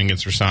Cruz going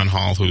against Rashawn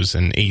Hall, who's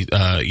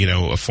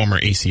a former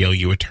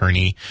ACLU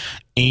attorney,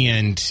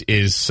 and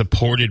is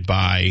supported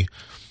by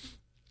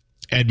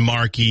Ed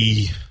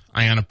Markey,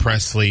 Ayanna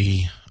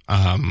Pressley,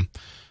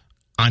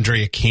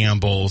 Andrea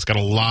Campbell. Has got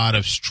a lot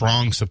of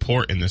strong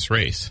support in this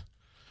race.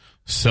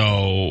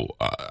 So,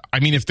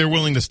 if they're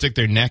willing to stick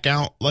their neck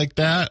out like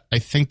that, I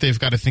think they've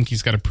got to think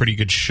he's got a pretty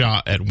good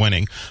shot at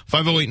winning.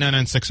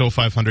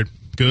 508-996-0500.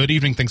 Good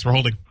evening. Thanks for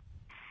holding.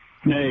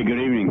 Hey, good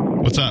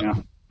evening. What's up? Yeah.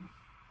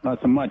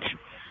 Not so much.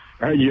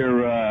 I heard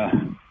your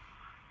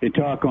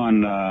talk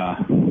on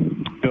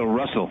Bill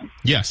Russell.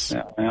 Yes.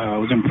 I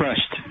was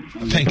impressed.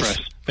 Thanks.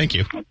 Thank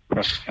you.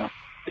 Impressed, yeah.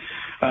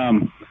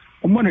 I'm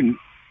wondering,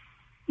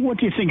 what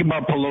do you think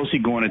about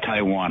Pelosi going to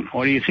Taiwan?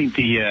 What do you think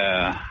the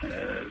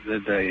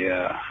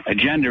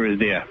agenda is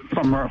there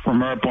from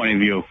her point of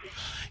view?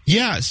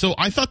 Yeah, so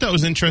I thought that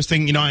was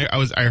interesting.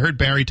 I heard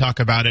Barry talk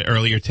about it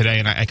earlier today,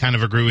 and I kind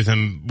of agree with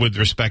him with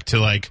respect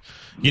to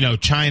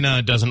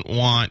China doesn't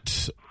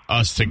want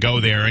us to go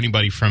there,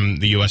 anybody from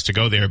the U.S. to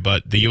go there,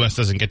 but the U.S.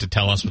 doesn't get to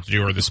tell us what to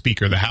do, or the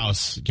Speaker of the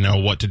House,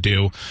 what to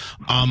do.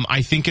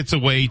 I think it's a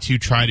way to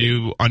try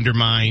to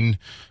undermine,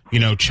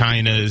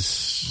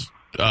 China's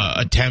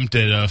attempt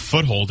at a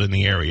foothold in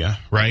the area,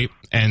 right?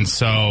 And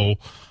so,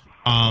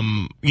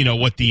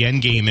 what the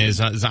end game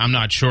is I'm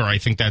not sure. I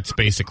think that's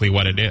basically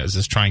what it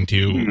is trying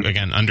to,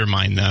 again,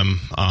 undermine them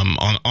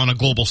on a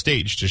global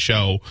stage to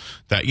show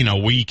that,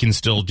 we can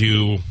still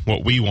do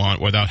what we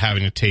want without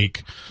having to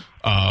take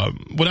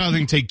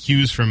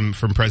cues from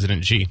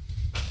President Xi.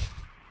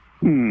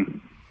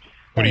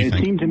 What do you it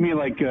think? It seemed to me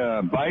like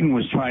Biden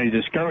was trying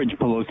to discourage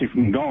Pelosi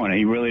from going.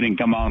 He really didn't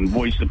come out and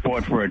voice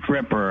support for a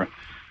trip or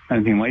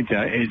anything like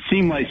that. It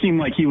seemed like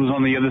he was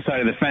on the other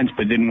side of the fence,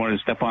 but didn't want to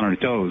step on her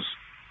toes.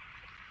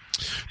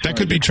 That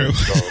could be true.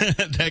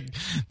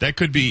 that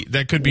could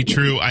be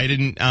true. I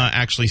didn't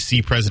actually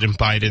see President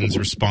Biden's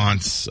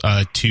response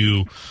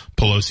to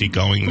Pelosi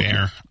going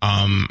there,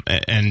 and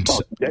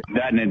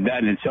that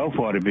in itself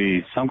ought to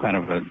be some kind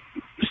of a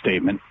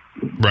statement,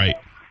 right?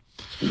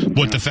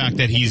 What, the fact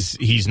that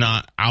he's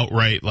not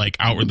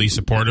outwardly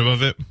supportive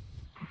of it?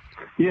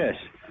 Yes.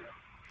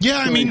 Yeah,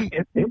 I mean,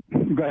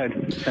 go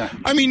ahead. Yeah.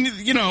 I mean,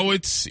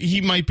 he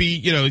might be,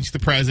 he's the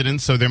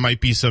president, so there might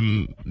be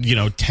some,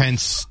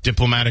 tense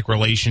diplomatic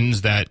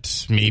relations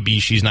that maybe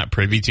she's not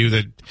privy to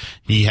that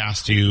he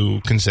has to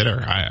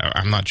consider.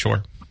 I'm not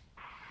sure.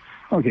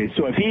 Okay,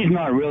 so if he's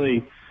not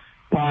really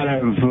part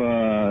of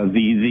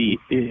the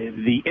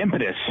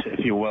impetus,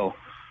 if you will,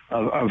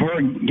 of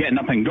her getting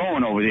up and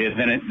going over there,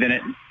 then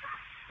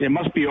it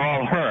must be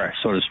all her,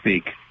 so to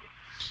speak.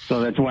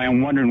 So that's why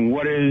I'm wondering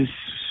what was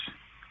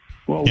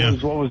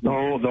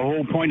the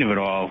whole point of it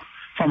all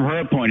from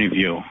her point of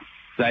view.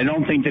 I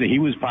don't think that he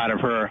was part of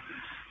her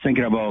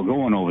thinking about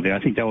going over there. I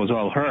think that was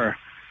all her,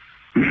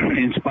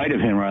 in spite of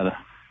him, rather.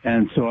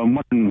 And so I'm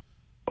wondering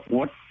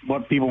what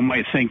people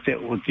might think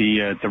that was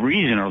the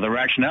reason or the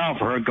rationale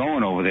for her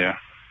going over there.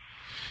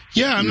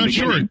 Yeah, I'm not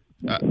sure.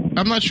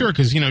 I'm not sure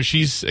because,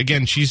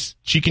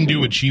 she can do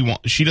what she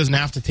wants. She doesn't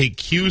have to take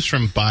cues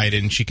from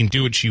Biden. She can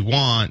do what she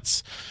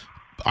wants.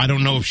 I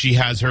don't know if she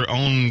has her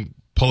own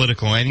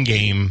political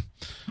endgame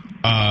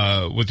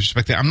with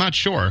respect to. I'm not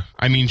sure.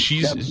 I mean,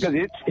 because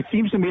it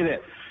seems to me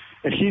that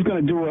if she's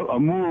going to do a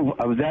move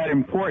of that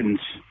importance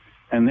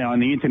and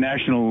on the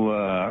international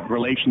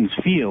relations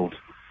field,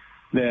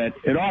 that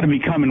it ought to be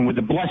coming with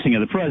the blessing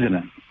of the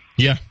president.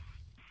 Yeah,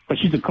 but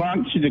she's a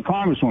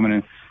congresswoman,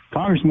 and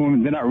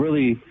congresswomen, they're not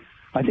really.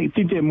 I think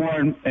they're more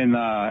in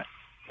the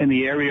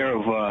area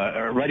of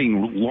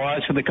writing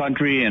laws for the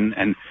country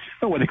and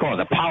what they call it,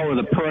 the power of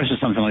the purse or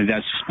something like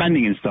that,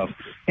 spending and stuff.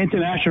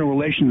 International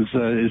relations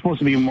is supposed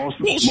to be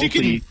mostly she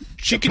can.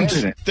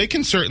 They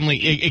can certainly.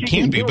 It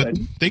can be, but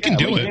they can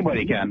do it.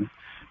 Anybody can.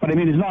 But I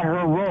mean, it's not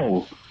her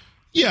role.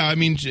 Yeah, I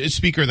mean,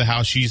 Speaker of the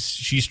House,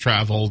 she's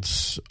traveled.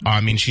 I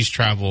mean, she's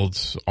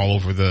traveled all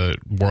over the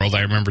world.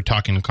 I remember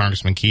talking to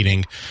Congressman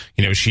Keating.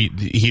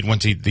 He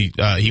went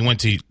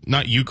to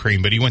not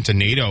Ukraine, but he went to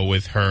NATO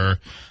with her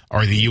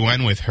or the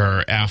UN with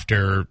her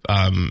after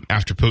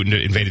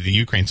Putin invaded the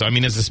Ukraine. So, I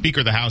mean, as the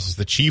Speaker of the House, as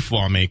the chief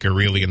lawmaker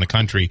really in the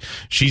country,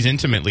 she's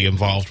intimately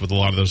involved with a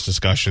lot of those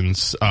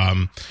discussions.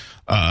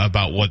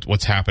 About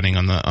what's happening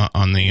on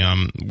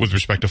the with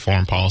respect to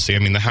foreign policy. I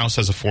mean, the House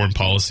has a foreign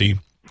policy.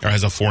 Or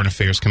has a foreign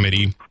affairs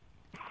committee.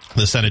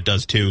 The Senate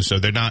does too, so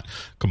they're not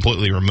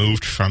completely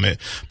removed from it.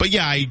 But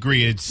yeah, I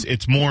agree.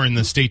 It's more in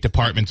the State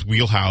Department's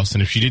wheelhouse,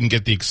 and if she didn't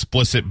get the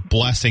explicit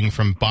blessing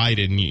from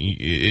Biden,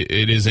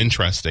 it is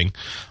interesting.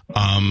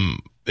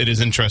 It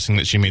is interesting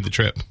that she made the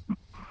trip.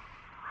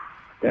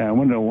 Yeah, I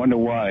wonder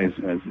why.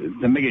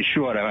 To make it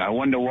short, I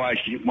wonder why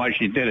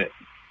she did it.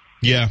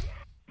 Yeah.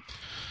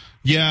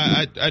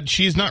 Yeah,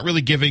 she's not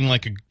really giving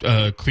like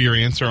a clear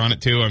answer on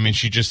it too. I mean,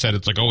 she just said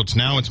it's like,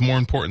 it's more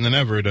important than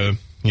ever to,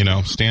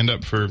 stand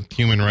up for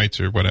human rights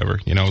or whatever.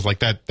 It's like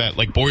that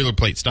like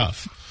boilerplate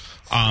stuff.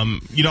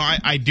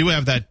 I do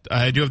have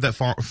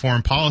that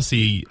foreign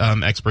policy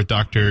expert,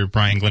 Dr.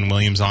 Brian Glenn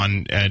Williams,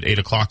 on at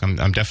 8:00.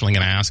 I'm definitely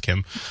going to ask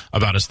him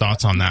about his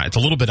thoughts on that. It's a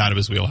little bit out of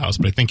his wheelhouse,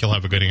 but I think he'll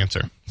have a good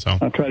answer. So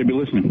I'll try to be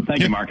listening. Thank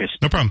you, Marcus.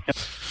 No problem.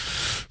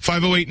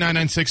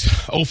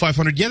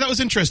 508-996-0500. Yeah, that was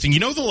interesting.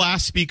 The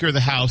last Speaker of the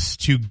House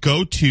to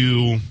go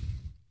to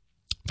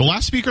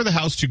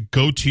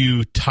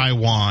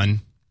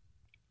Taiwan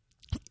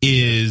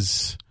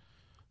is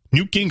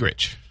Newt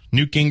Gingrich.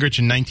 Newt Gingrich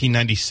in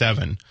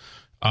 1997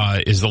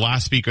 is the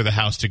last Speaker of the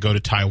House to go to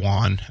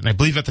Taiwan. And I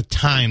believe at the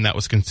time that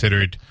was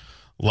considered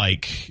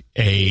like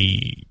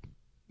a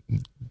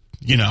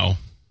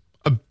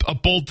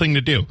bold thing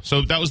to do.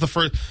 So that was the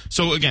first.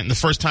 So again, the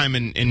first time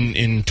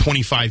in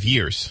 25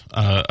 years,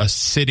 a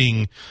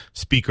sitting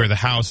Speaker of the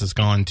House has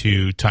gone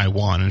to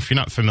Taiwan. And if you're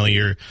not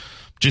familiar,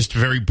 just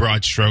very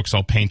broad strokes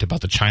I'll paint about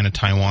the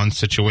China-Taiwan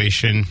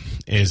situation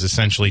is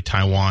essentially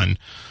Taiwan,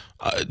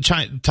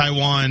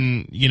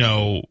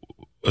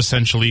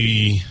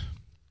 essentially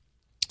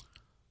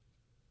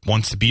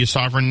wants to be a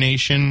sovereign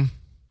nation.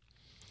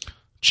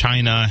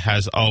 China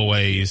has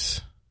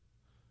always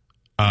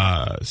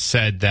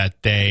said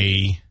that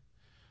they've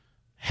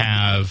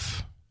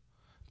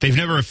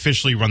never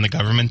officially run the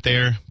government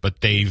there,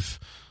 but they've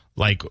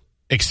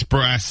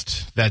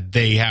expressed that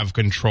they have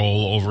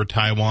control over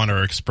Taiwan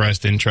or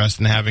expressed interest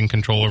in having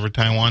control over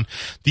Taiwan.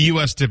 The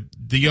U.S.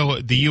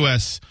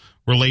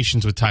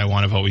 relations with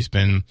Taiwan have always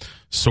been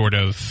sort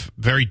of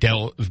very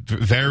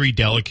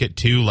delicate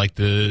too. Like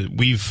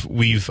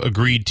we've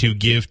agreed to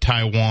give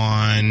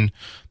Taiwan,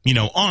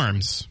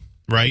 arms,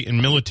 right,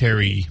 and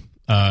military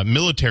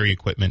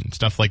equipment and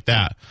stuff like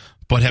that,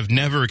 but have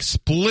never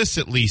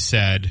explicitly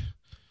said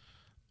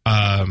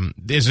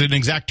there's an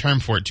exact term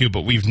for it too,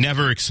 but we've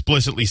never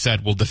explicitly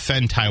said we'll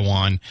defend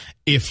Taiwan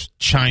if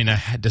China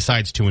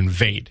decides to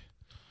invade.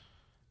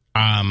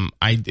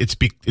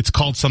 It's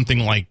called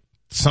something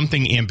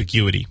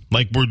ambiguity.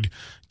 Like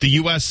the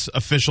U.S.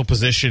 official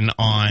position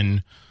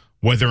on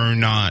whether or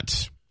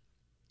not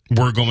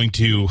we're going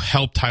to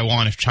help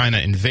Taiwan if China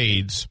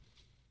invades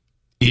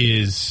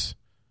is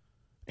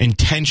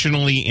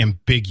intentionally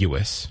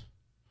ambiguous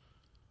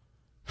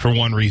for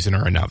one reason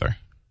or another.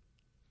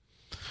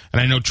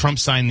 And I know Trump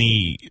signed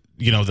the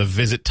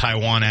Visit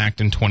Taiwan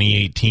Act in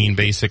 2018,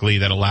 basically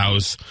that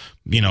allows,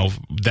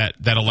 that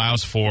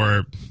allows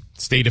for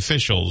state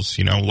officials,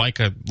 like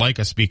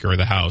a Speaker of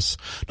the House,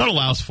 not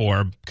allows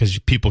for because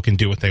people can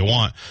do what they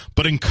want,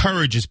 but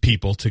encourages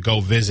people to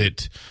go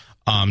visit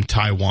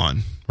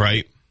Taiwan,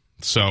 right?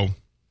 So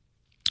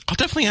I'll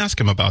definitely ask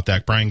him about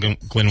that, Brian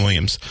Glenn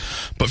Williams.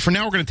 But for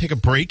now, we're going to take a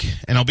break,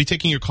 and I'll be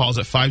taking your calls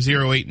at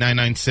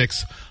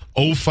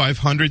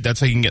 508-996-0500.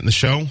 That's how you can get in the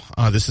show.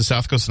 This is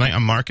South Coast Tonight.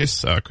 I'm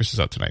Marcus. Chris is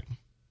out tonight.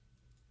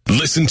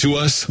 Listen to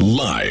us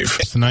live.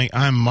 Tonight,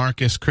 I'm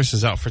Marcus. Chris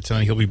is out for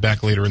tonight. He'll be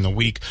back later in the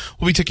week.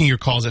 We'll be taking your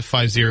calls at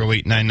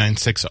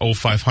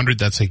 508-996-0500.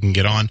 That's how you can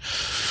get on.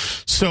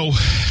 So,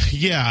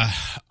 yeah.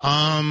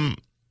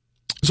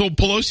 So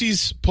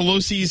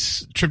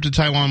Pelosi's trip to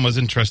Taiwan was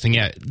interesting.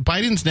 Yeah,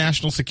 Biden's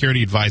national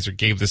security advisor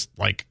gave this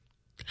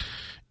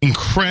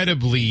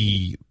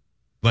incredibly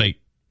I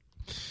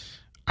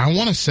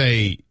want to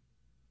say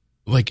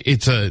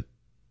it's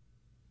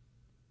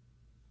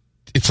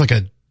like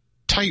a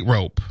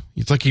tightrope.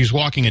 It's like he was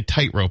walking a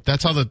tightrope.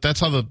 That's how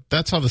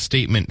the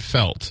statement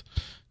felt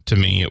to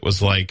me. It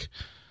was like,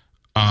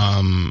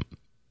 oh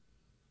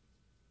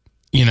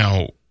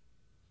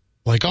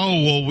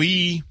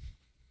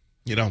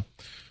well,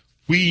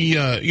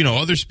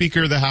 other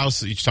Speaker of the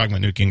House, he's talking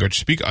about Newt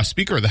Gingrich,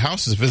 Speaker of the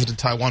House has visited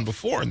Taiwan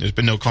before, and there's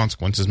been no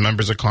consequences.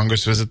 Members of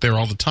Congress visit there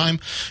all the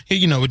time.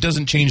 It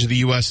doesn't change the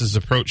U.S.'s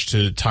approach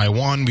to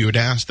Taiwan. We would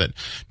ask that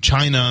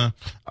China,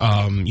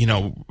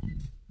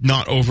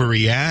 not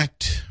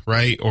overreact,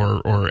 right,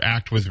 or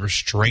act with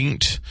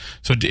restraint.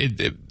 So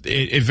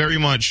it very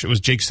much, it was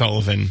Jake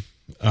Sullivan,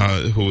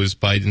 who was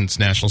Biden's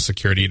national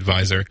security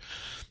advisor,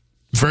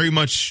 very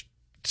much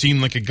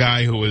seemed like a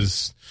guy who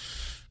was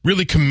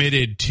really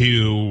committed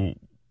to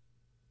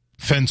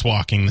fence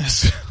walking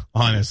this,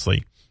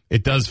 honestly.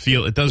 It does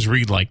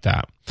read like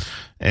that.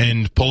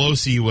 And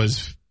Pelosi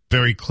was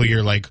very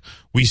clear,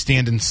 we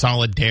stand in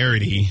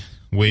solidarity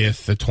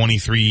with the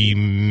 23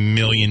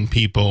 million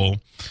people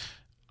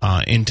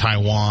in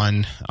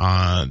Taiwan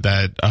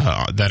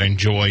that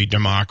enjoy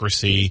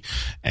democracy,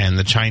 and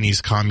the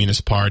Chinese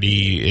Communist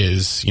Party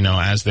is,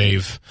 as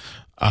they've,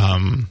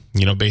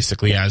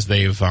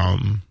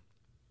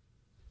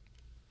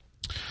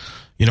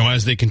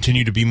 as they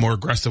continue to be more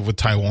aggressive with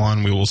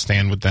Taiwan, we will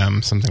stand with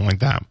them, something like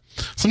that.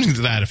 Something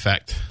to that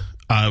effect.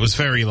 It was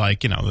very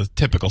the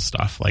typical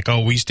stuff,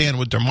 we stand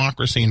with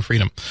democracy and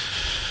freedom.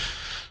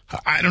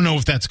 I don't know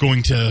if that's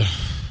going to...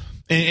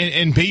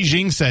 And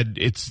Beijing said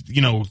it's,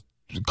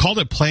 called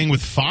it playing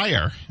with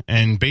fire,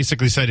 and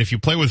basically said if you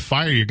play with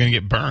fire, you're going to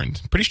get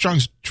burned. Pretty strong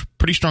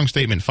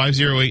statement.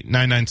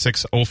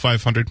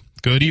 508-996-0500.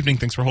 Good evening.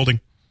 Thanks for holding.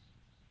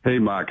 Hey,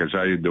 Marcus.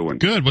 How you doing?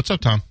 Good. What's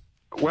up, Tom?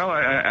 Well,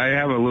 I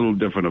have a little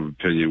different of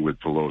opinion with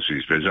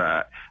Pelosi's because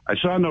I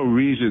saw no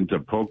reason to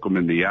poke him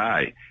in the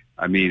eye.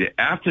 I mean,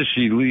 after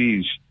she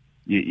leaves,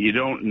 you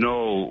don't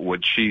know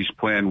what Xi's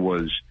plan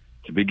was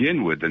to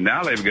begin with, and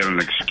now they've got an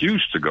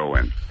excuse to go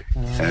in.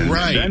 And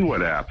then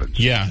what happens?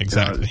 Yeah,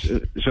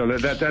 exactly. So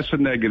that's a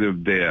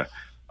negative there.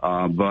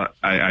 But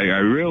I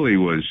really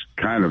was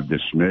kind of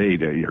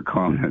dismayed at your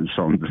comments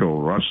on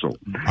Bill Russell.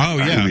 Oh,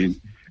 yeah. I mean,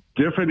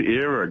 different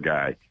era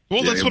guy.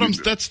 Well, that's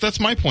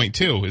my point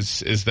too.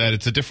 Is that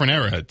it's a different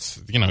era.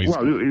 It's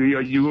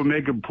well, you were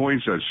making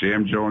points that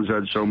Sam Jones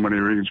had so many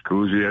rings,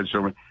 Cousy had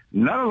so many.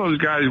 None of those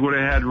guys would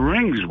have had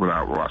rings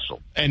without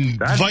Russell. And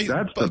that's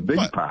the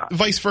big part.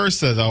 Vice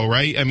versa, though,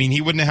 right? I mean, he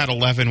wouldn't have had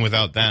 11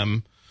 without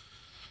them.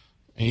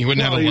 And he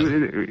wouldn't have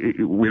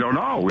 11. We don't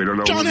know. We don't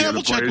know John who the other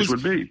Havlicek players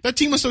would be. That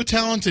team was so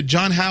talented.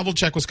 John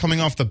Havlicek was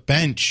coming off the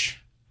bench.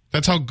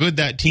 That's how good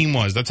that team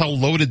was. That's how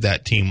loaded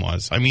that team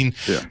was. I mean,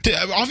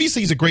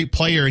 obviously he's a great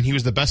player, and he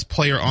was the best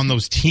player on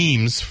those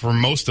teams, for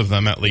most of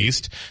them at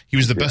least. He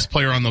was the best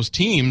player on those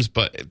teams,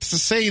 but to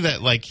say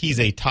that he's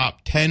a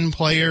top 10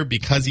 player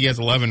because he has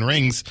 11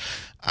 rings,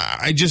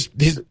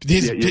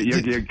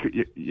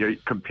 you're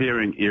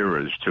comparing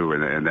eras too,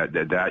 and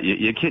that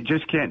you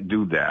can't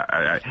do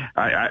that.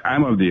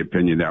 I'm of the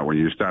opinion that when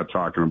you start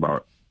talking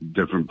about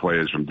different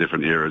players from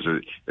different eras,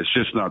 it's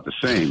just not the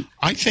same.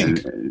 I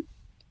think.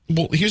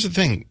 Well, here's the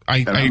thing.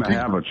 I'm a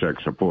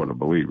Havlicek supporter,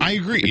 believe me. I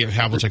agree.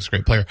 Havlicek's a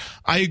great player.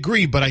 I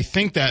agree, but I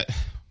think that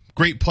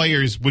great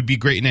players would be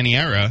great in any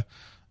era.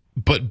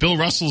 But Bill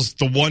Russell's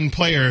the one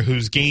player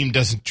whose game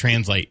doesn't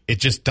translate. It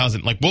just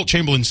doesn't. Wilt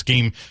Chamberlain's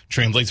game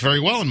translates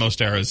very well in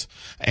most eras.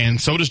 And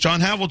so does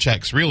John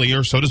Havlicek's, really,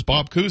 or so does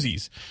Bob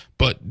Cousy's.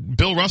 But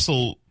Bill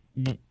Russell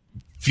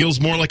feels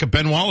more like a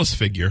Ben Wallace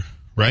figure.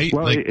 right?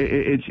 Well,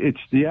 it's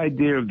the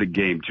idea of the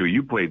game too.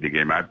 You played the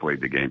game, I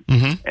played the game,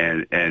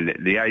 and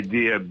the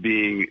idea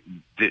being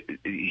that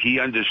he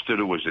understood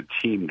it was a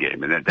team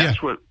game, and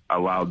that's what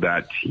allowed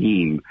that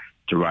team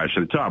to rise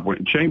to the top.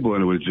 When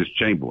Chamberlain, it was just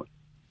Chamberlain,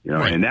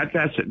 right. And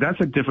that's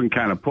a different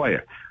kind of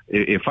player.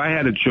 If I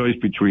had a choice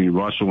between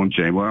Russell and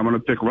Chamberlain, I'm going to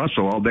pick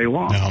Russell all day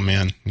long. Oh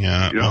man,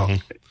 yeah,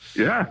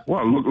 yeah.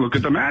 Well, look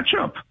at the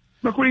matchup.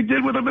 Look what he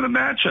did with him in the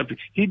matchup.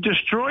 He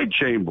destroyed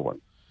Chamberlain.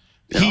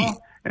 You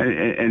know?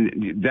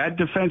 And that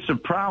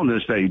defensive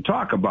prowess that you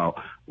talk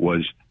about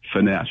was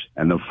finesse.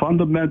 And the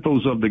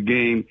fundamentals of the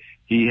game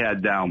he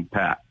had down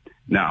pat.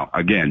 Now,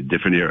 again,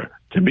 different era.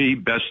 To me,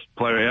 best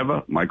player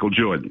ever, Michael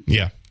Jordan.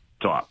 Yeah.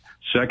 Top.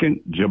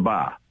 Second,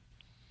 Jabbar.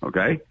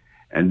 Okay?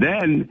 And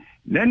then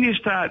you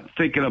start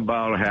thinking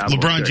about how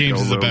LeBron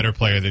James is a better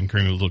player than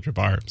Kareem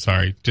Abdul-Jabbar.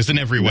 Sorry. Just in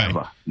every way.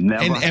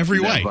 Never. In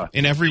every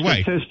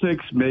way.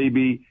 Statistics,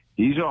 maybe.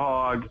 He's a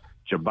hog.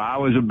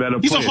 Jabbar was a better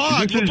player. He's a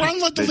hog.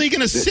 LeBron led the league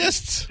in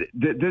assists.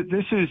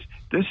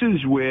 This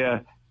is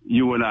where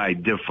you and I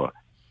differ.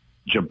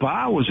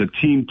 Jabbar was a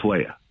team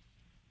player.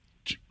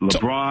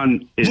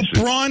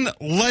 LeBron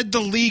led the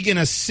league in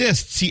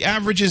assists. He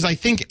averages, I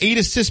think, 8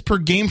 assists per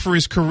game for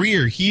his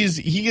career. He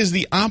is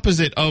the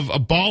opposite of a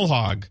ball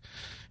hog.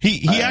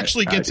 He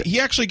actually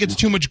gets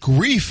too much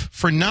grief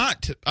for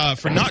not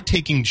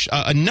taking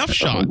enough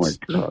shots.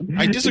 Oh my God.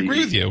 I disagree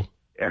with you.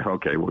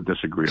 Okay, we'll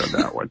disagree on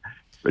that one.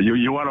 But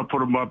you want to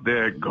put him up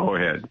there? Go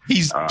ahead.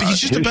 He's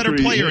just a better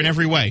player in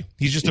every way.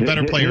 He's just a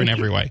better player in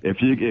every way.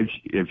 If you're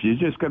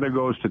just going to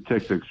go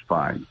statistics,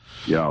 fine.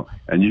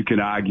 And you can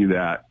argue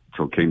that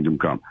till kingdom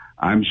come.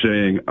 I'm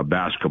saying a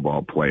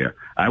basketball player.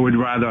 I would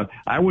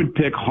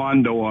pick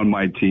Hondo on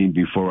my team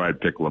before I'd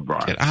pick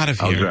LeBron. Get out of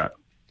How's here. that?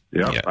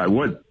 Yeah, I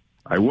would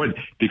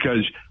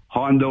because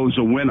Hondo's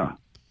a winner.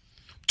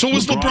 So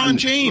was LeBron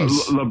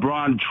James.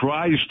 LeBron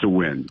tries to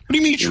win. What do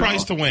you mean he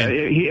tries to win?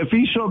 If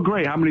he's so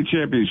great, how many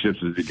championships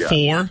has he got?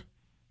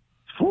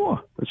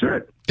 4. That's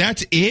it.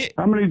 That's it?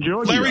 How many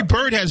Jordan? Larry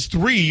Bird has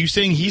 3. You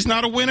saying he's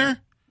not a winner?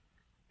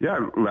 Yeah,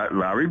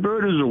 Larry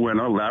Bird is a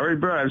winner. Larry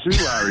Bird, I've seen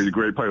Larry, he's a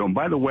great player. And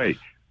by the way,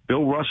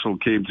 Bill Russell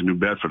came to New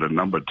Bedford a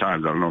number of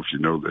times. I don't know if you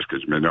know this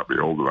because you may not be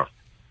old enough.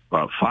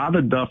 But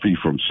Father Duffy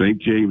from St.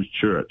 James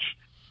Church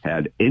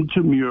had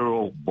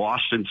intramural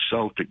Boston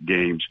Celtic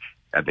games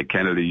at the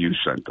Kennedy Youth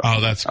Center. Oh,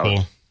 that's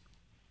cool.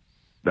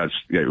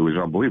 It was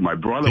unbelievable. My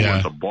brother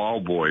was a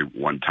ball boy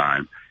one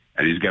time,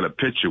 and he's got a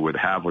picture with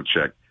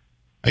Havlicek.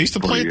 I used to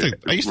play at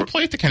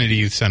the Kennedy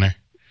Youth Center.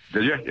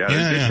 Did you?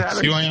 Yeah.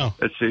 CYO.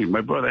 Let's see.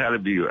 My brother had to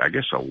be, I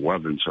guess,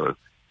 11, so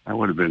that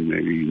would have been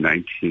maybe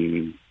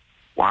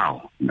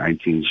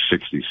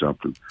 1960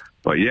 something.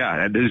 But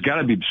yeah, there's got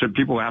to be some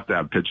people have to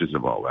have pictures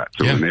of all that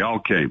too, and they all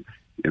came.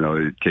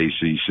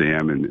 Casey,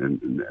 Sam,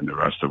 and the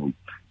rest of them.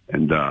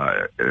 And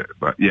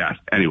but yeah,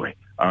 anyway,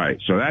 all right.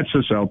 So that's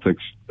the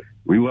Celtics.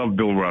 We love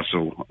Bill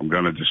Russell. I'm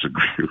going to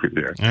disagree with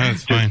you. Yeah,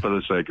 that's fine. For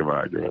the sake of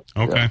argument.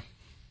 Okay.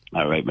 Yeah.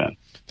 All right, man.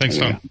 Thanks,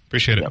 Tom.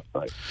 Appreciate it. Yeah,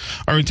 bye.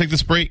 All right, take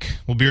this break.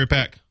 We'll be right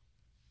back.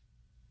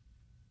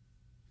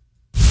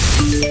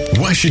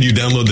 Why should you download